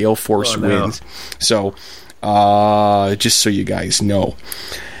 4 gale force winds. So, just so you guys know.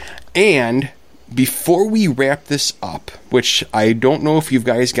 And before we wrap this up, which I don't know if you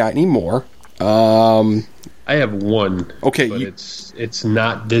guys got any more. I have one. Okay. But it's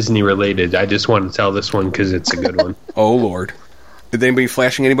not Disney related. I just want to tell this one because it's a good one. Oh, Lord. Did anybody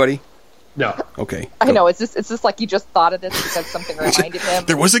flashing anybody? No. Okay. I know. It's just like you just thought of this because something reminded him.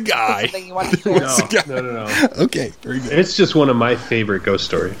 There was a guy. Something you wanted to share. No. Okay. Very good. It's just one of my favorite ghost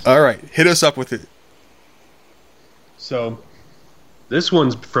stories. All right. Hit us up with it. So this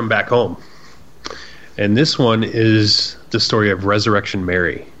one's from back home. And this one is the story of Resurrection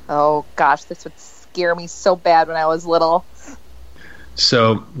Mary. Oh, gosh, this would scare me so bad when I was little.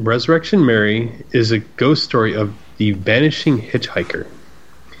 So Resurrection Mary is a ghost story of the vanishing hitchhiker.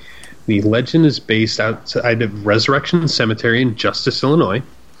 The legend is based outside of Resurrection Cemetery in Justice, Illinois.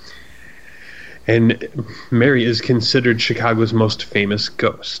 And Mary is considered Chicago's most famous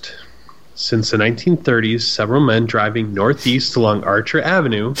ghost. Since the 1930s, several men driving northeast along Archer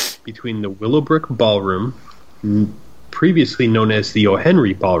Avenue between the Willowbrook Ballroom, previously known as the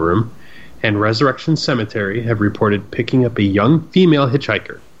O'Henry Ballroom, and Resurrection Cemetery have reported picking up a young female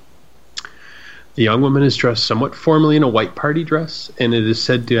hitchhiker. The young woman is dressed somewhat formally in a white party dress, and it is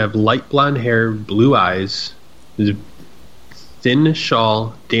said to have light blonde hair, blue eyes, thin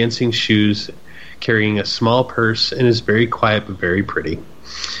shawl, dancing shoes, carrying a small purse, and is very quiet but very pretty.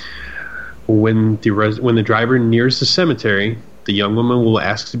 When the driver nears the cemetery, the young woman will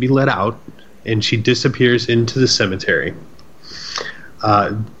ask to be let out, and she disappears into the cemetery.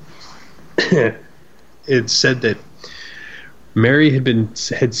 It's said that Mary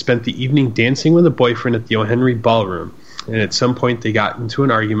had spent the evening dancing with a boyfriend at the O'Henry Ballroom, and at some point they got into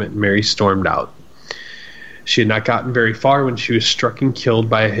an argument and Mary stormed out. She had not gotten very far when she was struck and killed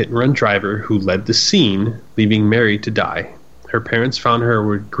by a hit-and-run driver who led the scene, leaving Mary to die. Her parents found her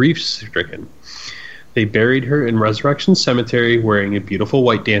were grief-stricken. They buried her in Resurrection Cemetery wearing a beautiful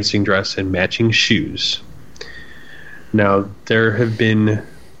white dancing dress and matching shoes. Now, there have been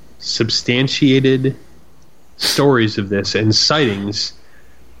substantiated stories of this and sightings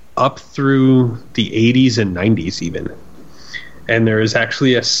up through the 80s and 90s even. And there is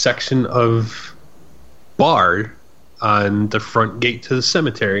actually a section of bar on the front gate to the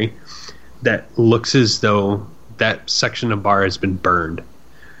cemetery that looks as though that section of bar has been burned,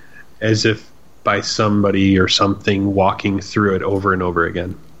 as if by somebody or something walking through it over and over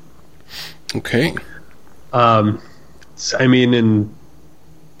again. Okay. I mean, and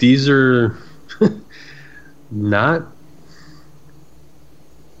these are not.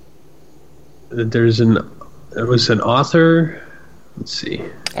 There was an author. Let's see.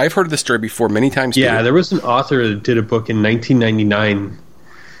 I've heard of this story before many times. Yeah, Peter. there was an author that did a book in 1999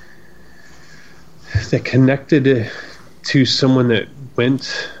 that connected to someone that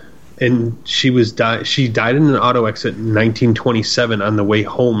went, and she died in an auto accident in 1927 on the way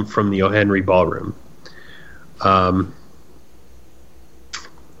home from the O'Henry Ballroom. So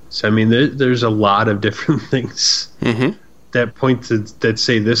I mean, there's a lot of different things that point to that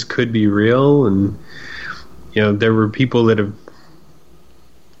say this could be real, and you know, there were people that have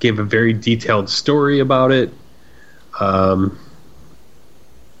gave a very detailed story about it.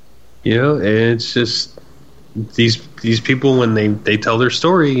 You know, and it's just these people, when they tell their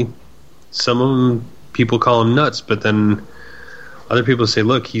story, some of them, people call him nuts, but then other people say,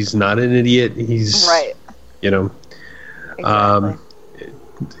 look, he's not an idiot. He's right. You know, Exactly.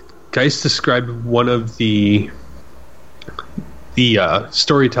 Geist described one of the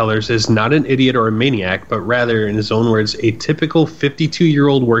storytellers as not an idiot or a maniac, but rather, in his own words, a typical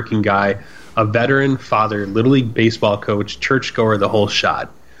 52-year-old working guy, a veteran, father, Little League baseball coach, churchgoer, the whole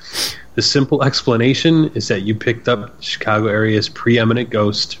shot. The simple explanation is that you picked up Chicago area's preeminent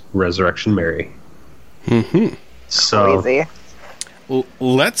ghost, Resurrection Mary. Mm-hmm. So, Crazy. Well,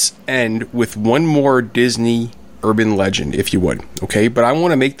 let's end with one more Disney urban legend, if you would, okay? But I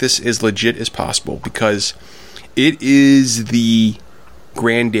want to make this as legit as possible because it is the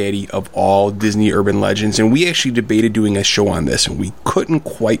granddaddy of all Disney urban legends, and we actually debated doing a show on this, and we couldn't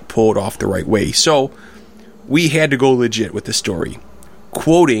quite pull it off the right way. So we had to go legit with the story,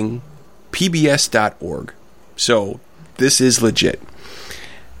 quoting PBS.org. So this is legit.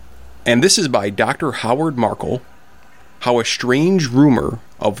 And this is by Dr. Howard Markle, How a Strange Rumor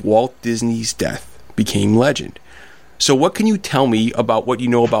of Walt Disney's Death Became Legend. So what can you tell me about what you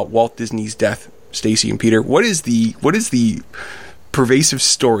know about Walt Disney's death, Stacy and Peter? What is the pervasive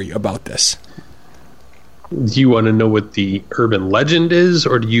story about this? do you want to know what the urban legend is,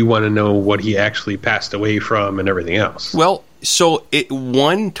 or do you want to know what he actually passed away from and everything else? Well, so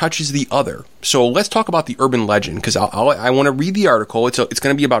one touches the other. So let's talk about the urban legend, because I want to read the article. It's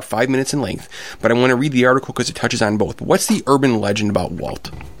going to be about 5 minutes in length, but I want to read the article because it touches on both. But what's the urban legend about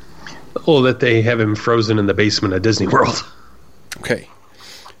Walt? Oh, that they have him frozen in the basement of Disney World. Okay.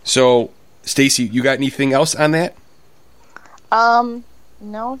 So, Stacy, you got anything else on that?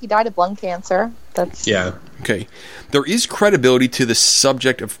 No, he died of lung cancer. That's Yeah. Okay. There is credibility to the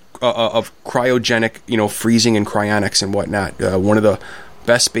subject of cryogenic, freezing and cryonics and whatnot. One of the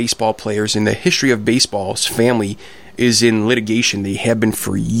best baseball players in the history of baseball's family is in litigation. They have been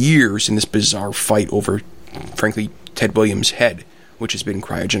for years in this bizarre fight over, frankly, Ted Williams' head, which has been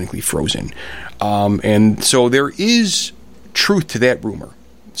cryogenically frozen. And so there is truth to that rumor.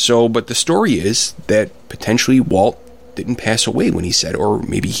 So, but the story is that potentially Walt didn't pass away when he said, or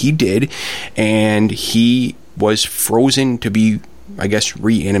maybe he did, and he was frozen to be, I guess,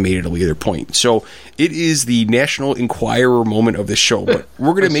 reanimated at a later point. So it is the National Enquirer moment of the show. But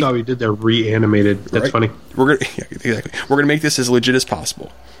we're going to make. That's how he did that, reanimated. That's right? funny. We're going exactly. We're going to make this as legit as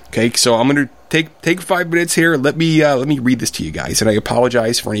possible. Okay, so I'm going to take 5 minutes here. Let me read this to you guys, and I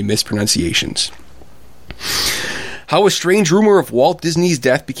apologize for any mispronunciations. How a strange rumor of Walt Disney's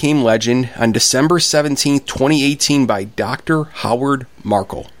death became legend on December 17, 2018 by Dr. Howard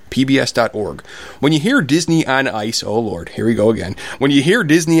Markle, PBS.org. When you hear Disney on Ice, oh Lord, here we go again. When you hear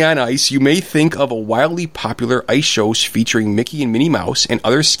Disney on Ice, you may think of a wildly popular ice shows featuring Mickey and Minnie Mouse and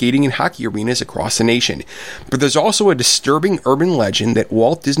other skating and hockey arenas across the nation. But there's also a disturbing urban legend that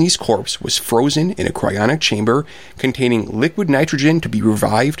Walt Disney's corpse was frozen in a cryonic chamber containing liquid nitrogen to be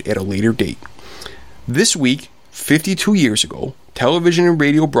revived at a later date. This week, 52 years ago, television and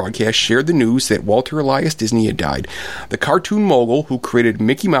radio broadcasts shared the news that Walter Elias Disney had died. The cartoon mogul who created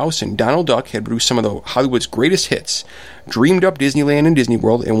Mickey Mouse and Donald Duck had produced some of Hollywood's greatest hits, dreamed up Disneyland and Disney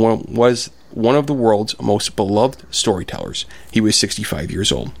World, and was one of the world's most beloved storytellers. He was 65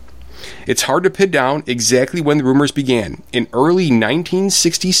 years old. It's hard to pin down exactly when the rumors began. In early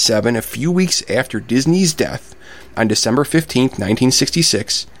 1967, a few weeks after Disney's death, on December 15,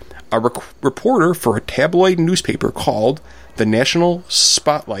 1966, a reporter for a tabloid newspaper called the National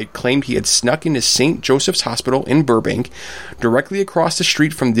Spotlight claimed he had snuck into St. Joseph's Hospital in Burbank, directly across the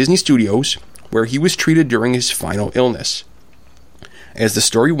street from Disney Studios, where he was treated during his final illness. As the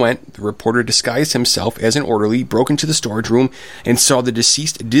story went, the reporter disguised himself as an orderly, broke into the storage room, and saw the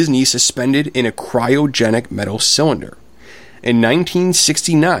deceased Disney suspended in a cryogenic metal cylinder. In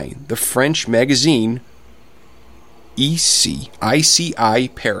 1969, the French magazine ICI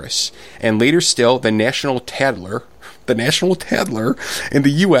Paris, and later still the National Tattler in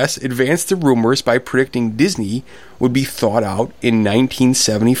the U.S. advanced the rumors by predicting Disney would be thawed out in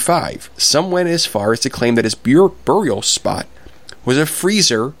 1975. Some went as far as to claim that his burial spot was a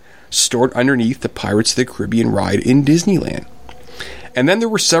freezer stored underneath the Pirates of the Caribbean ride in Disneyland. And then there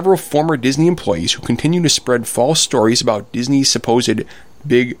were several former Disney employees who continued to spread false stories about Disney's supposed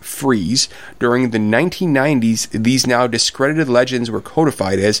big freeze. During the 1990s, these now discredited legends were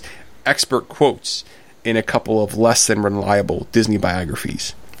codified as expert quotes in a couple of less than reliable Disney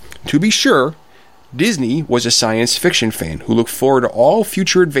biographies. To be sure, Disney was a science fiction fan who looked forward to all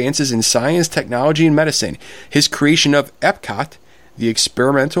future advances in science, technology, and medicine. His creation of Epcot, the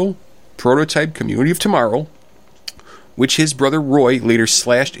experimental prototype community of tomorrow, which his brother Roy later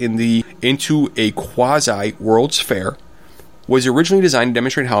slashed into a quasi-World's Fair, was originally designed to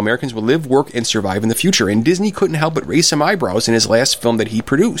demonstrate how Americans would live, work, and survive in the future, and Disney couldn't help but raise some eyebrows in his last film that he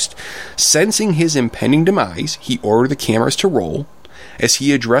produced. Sensing his impending demise, he ordered the cameras to roll as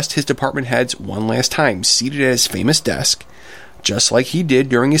he addressed his department heads one last time, seated at his famous desk. Just like he did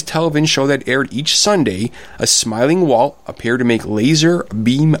during his television show that aired each Sunday, a smiling Walt appeared to make laser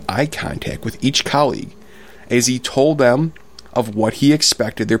beam eye contact with each colleague as he told them of what he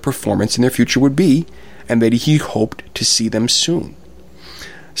expected their performance in their future would be, and that he hoped to see them soon.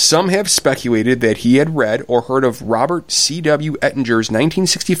 Some have speculated that he had read or heard of Robert C.W. Ettinger's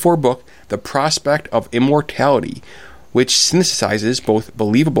 1964 book, The Prospect of Immortality, which synthesizes both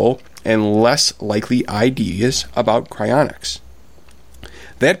believable and less likely ideas about cryonics.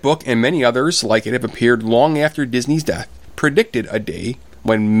 That book and many others like it have appeared long after Disney's death, predicted a day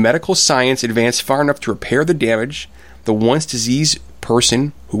when medical science advanced far enough to repair the damage the once diseased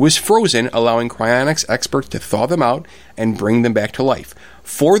person who was frozen, allowing cryonics experts to thaw them out and bring them back to life.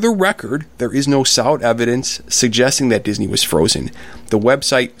 For the record, there is no solid evidence suggesting that Disney was frozen. The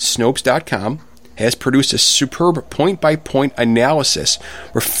website Snopes.com has produced a superb point-by-point analysis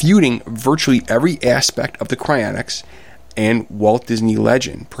refuting virtually every aspect of the cryonics and Walt Disney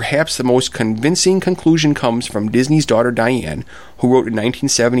legend. Perhaps the most convincing conclusion comes from Disney's daughter Diane, who wrote in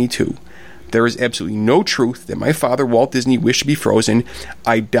 1972, "There is absolutely no truth that my father, Walt Disney, wished to be frozen.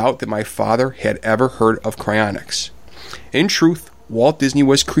 I doubt that my father had ever heard of cryonics." In truth, Walt Disney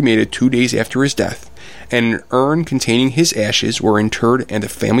was cremated 2 days after his death, and an urn containing his ashes were interred in the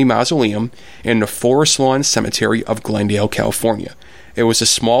family mausoleum in the Forest Lawn Cemetery of Glendale, California. It was a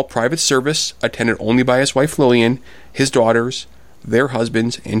small private service attended only by his wife Lillian, his daughters, their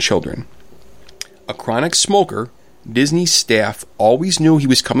husbands, and children. A chronic smoker, Disney's staff always knew he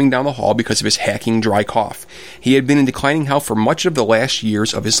was coming down the hall because of his hacking dry cough. He had been in declining health for much of the last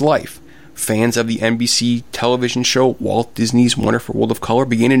years of his life. Fans of the NBC television show Walt Disney's Wonderful World of Color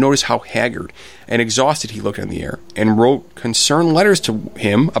began to notice how haggard and exhausted he looked on the air, and wrote concerned letters to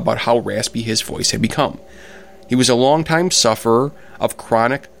him about how raspy his voice had become. He was a longtime sufferer of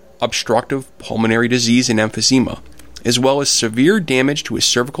chronic obstructive pulmonary disease and emphysema, as well as severe damage to his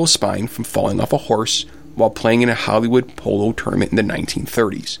cervical spine from falling off a horse while playing in a Hollywood polo tournament in the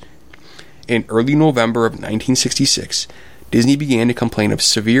 1930s. In early November of 1966, Disney began to complain of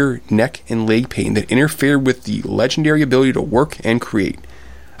severe neck and leg pain that interfered with the legendary ability to work and create.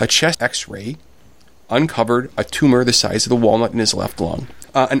 A chest x-ray uncovered a tumor the size of the walnut in his left lung.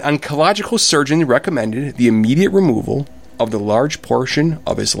 An oncological surgeon recommended the immediate removal of the large portion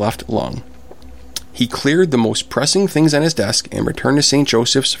of his left lung. He cleared the most pressing things on his desk and returned to St.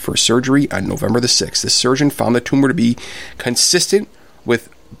 Joseph's for surgery on November the 6th. The surgeon found the tumor to be consistent with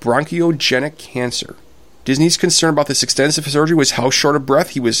bronchiogenic cancer. Disney's concern about this extensive surgery was how short of breath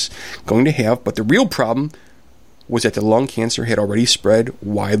he was going to have, but the real problem was that the lung cancer had already spread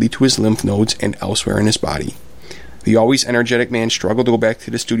widely to his lymph nodes and elsewhere in his body. The always energetic man struggled to go back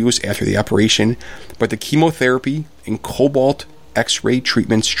to the studios after the operation, but the chemotherapy and cobalt X-ray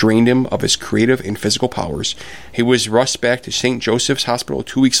treatments drained him of his creative and physical powers. He was rushed back to St. Joseph's Hospital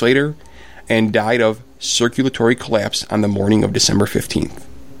 2 weeks later and died of circulatory collapse on the morning of December 15th.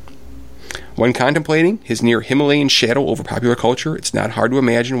 When contemplating his near Himalayan shadow over popular culture, it's not hard to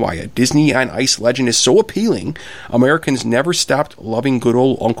imagine why a Disney on Ice legend is so appealing. Americans never stopped loving good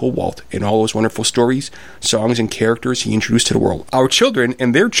old Uncle Walt and all those wonderful stories, songs, and characters he introduced to the world. Our children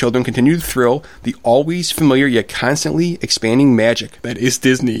and their children continue to thrill the always familiar yet constantly expanding magic that is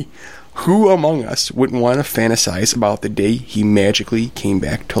Disney. Who among us wouldn't want to fantasize about the day he magically came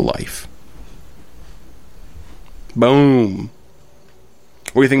back to life? Boom.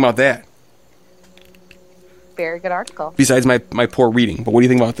 What do you think about that? Very good article. Besides my poor reading, but what do you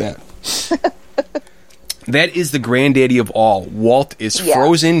think about that? That is the granddaddy of all. Walt is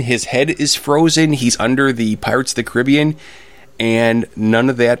frozen. His head is frozen. He's under the Pirates of the Caribbean, and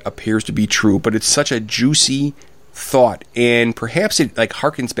none of that appears to be true. But it's such a juicy thought, and perhaps it like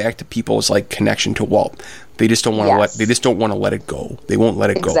harkens back to people's like connection to Walt. They just don't want to let. They just don't want to let it go. They won't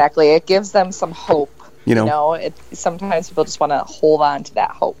let it go. Exactly. It gives them some hope. You know, sometimes people just want to hold on to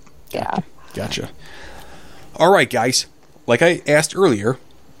that hope. Yeah. Gotcha. All right, guys. Like I asked earlier,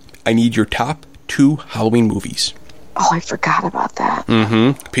 I need your top 2 Halloween movies. Oh, I forgot about that.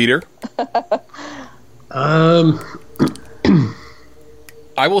 Mm-hmm. Peter?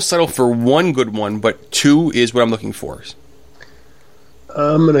 I will settle for one good one, but 2 is what I'm looking for.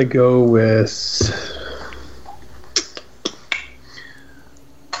 I'm going to go with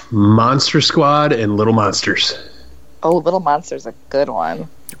Monster Squad and Little Monsters. Oh, Little Monsters a good one.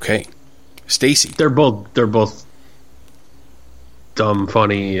 Okay. Stacy. They're both dumb,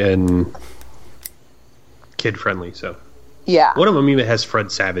 funny, and kid friendly. So yeah, one of them even has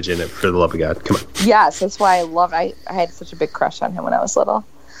Fred Savage in it. For the love of God, come on. Yes, that's why I had such a big crush on him when I was little.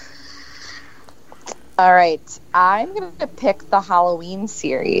 All right, I'm gonna pick the Halloween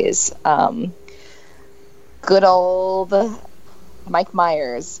series. Good old Mike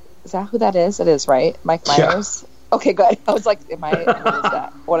Myers. Is that who that is? It is, right? Mike Myers. Yeah. Okay, good. I was like,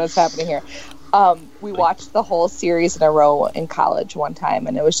 what is happening here? We watched the whole series in a row in college one time,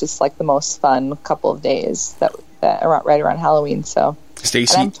 and it was just like the most fun couple of days that right around Halloween. So,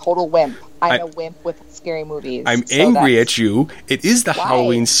 Stacey, I'm total wimp. I'm a wimp with scary movies. I'm angry at you. It is the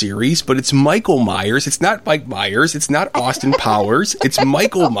Halloween series, but it's Michael Myers. It's not Mike Myers. It's not Austin Powers. It's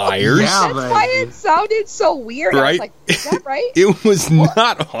Michael Myers. Yeah, that's why it sounded so weird. Right? I was like, is that right? It was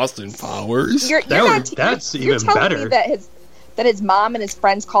not Austin Powers. That's even better. Me that his mom and his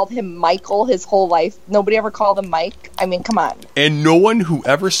friends called him Michael his whole life. Nobody ever called him Mike. I mean, come on. And no one who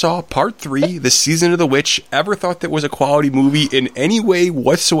ever saw Part 3, The Season of the Witch, ever thought that was a quality movie in any way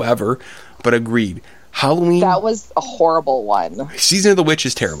whatsoever, but agreed. Halloween... That was a horrible one. Season of the Witch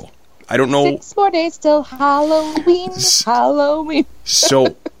is terrible. I don't know... 6 more days till Halloween. Halloween.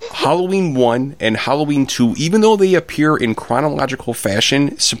 So, Halloween 1 and Halloween 2, even though they appear in chronological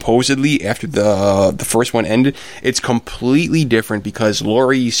fashion, supposedly after the first one ended, it's completely different because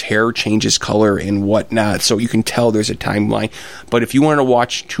Laurie's hair changes color and whatnot, so you can tell there's a timeline. But if you wanted to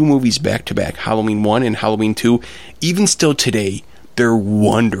watch 2 movies back-to-back, Halloween 1 and Halloween 2, even still today... They're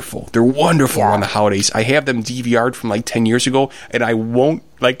wonderful. They're wonderful around the holidays. I have them DVR'd from like 10 years ago, and I won't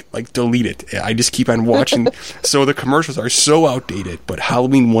like delete it. I just keep on watching. So the commercials are so outdated, but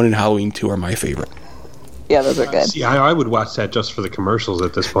Halloween 1 and Halloween 2 are my favorite. Yeah, those are good. See, I would watch that just for the commercials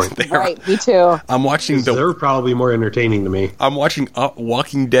at this point. Right, me too. I'm watching they're probably more entertaining to me. I'm watching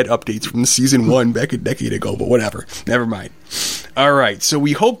Walking Dead updates from season 1 back a decade ago, but whatever. Never mind. All right, so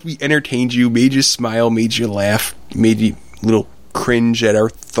we hope we entertained you, made you smile, made you laugh, made you a little cringe at our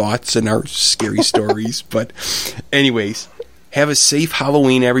thoughts and our scary stories. But anyways, have a safe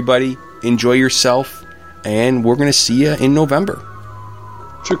Halloween, everybody. Enjoy yourself, and we're going to see you in November.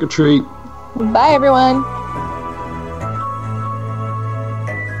 Trick or treat. Bye, everyone.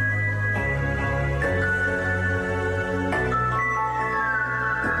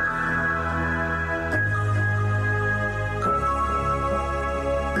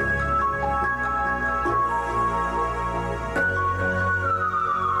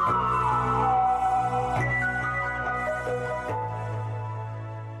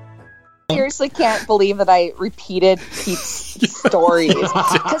 Seriously can't believe that I repeated Pete's stories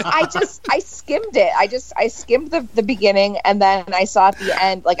because I skimmed it. I skimmed the beginning, and then I saw at the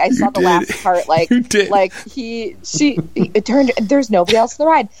end, like I saw the last part, like it turned. There's nobody else in the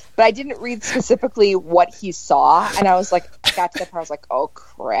ride, but I didn't read specifically what he saw, and I was like, I got to the part, I was like, oh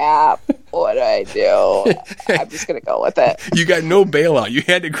crap, what do I do? I'm just gonna go with it. You got no bailout. You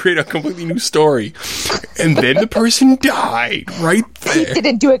had to create a completely new story, and then the person died right there. He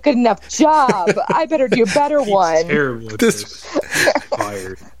didn't do a good enough job. I better do a better one. Terrible.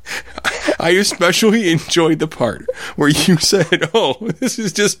 Fired. I especially enjoyed the part where you said, "Oh, this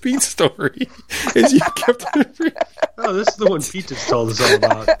is just Pete's story," as you kept. Oh, this is the one Pete just told us all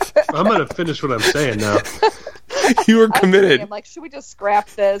about. I'm gonna finish what I'm saying now. You were committed. I'm like, should we just scrap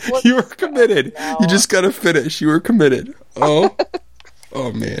this? You were committed. You just gotta finish. You were committed. Oh,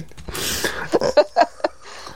 oh man.